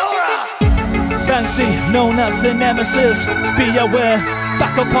spotlight. Banksy, known as the nemesis. Be aware,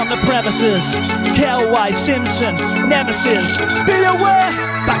 back up on the premises. Kel-Y Simpson, nemesis. Be aware,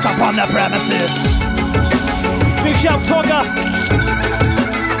 back up on the premises. Big shout, Togger.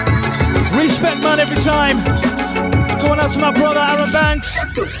 Respect, man, every time. Going out to my brother, Aaron Banks.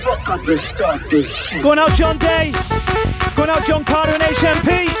 Going out, John Day. Going out, John Carter and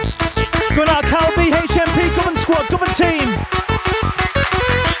HMP. Going out, Kel-Y, HMP, Govern Squad, Govern Team.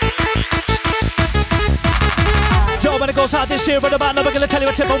 When it goes out this year, but about never gonna tell you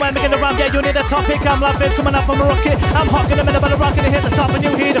a tip of when we're gonna rhyme. Yeah, you need a topic. I'm like this coming up from a rocket. I'm hot in the middle of the rock and hit the top and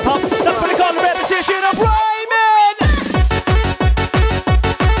you hear the pop. That's what they call the repetition of rhyming.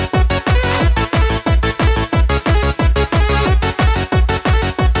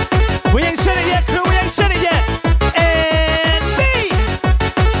 We ain't said it yet, crew. We ain't said it yet. And me.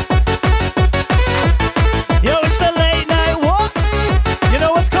 Yo, it's the late night walk. You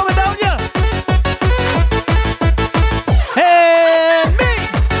know what's coming down, yeah.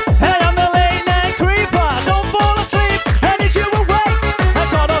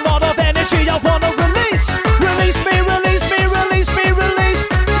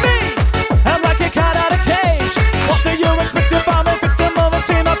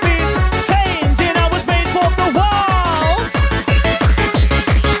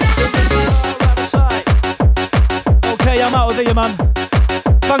 Man.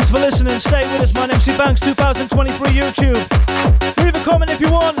 Thanks for listening. Stay with us, man. MC Banks 2023 YouTube. Leave a comment if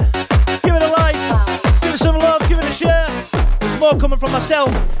you want. Give it a like. Give it some love. Give it a share. There's more coming from myself,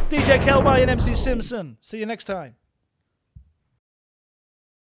 DJ Kel-Y and MC Simpson. See you next time.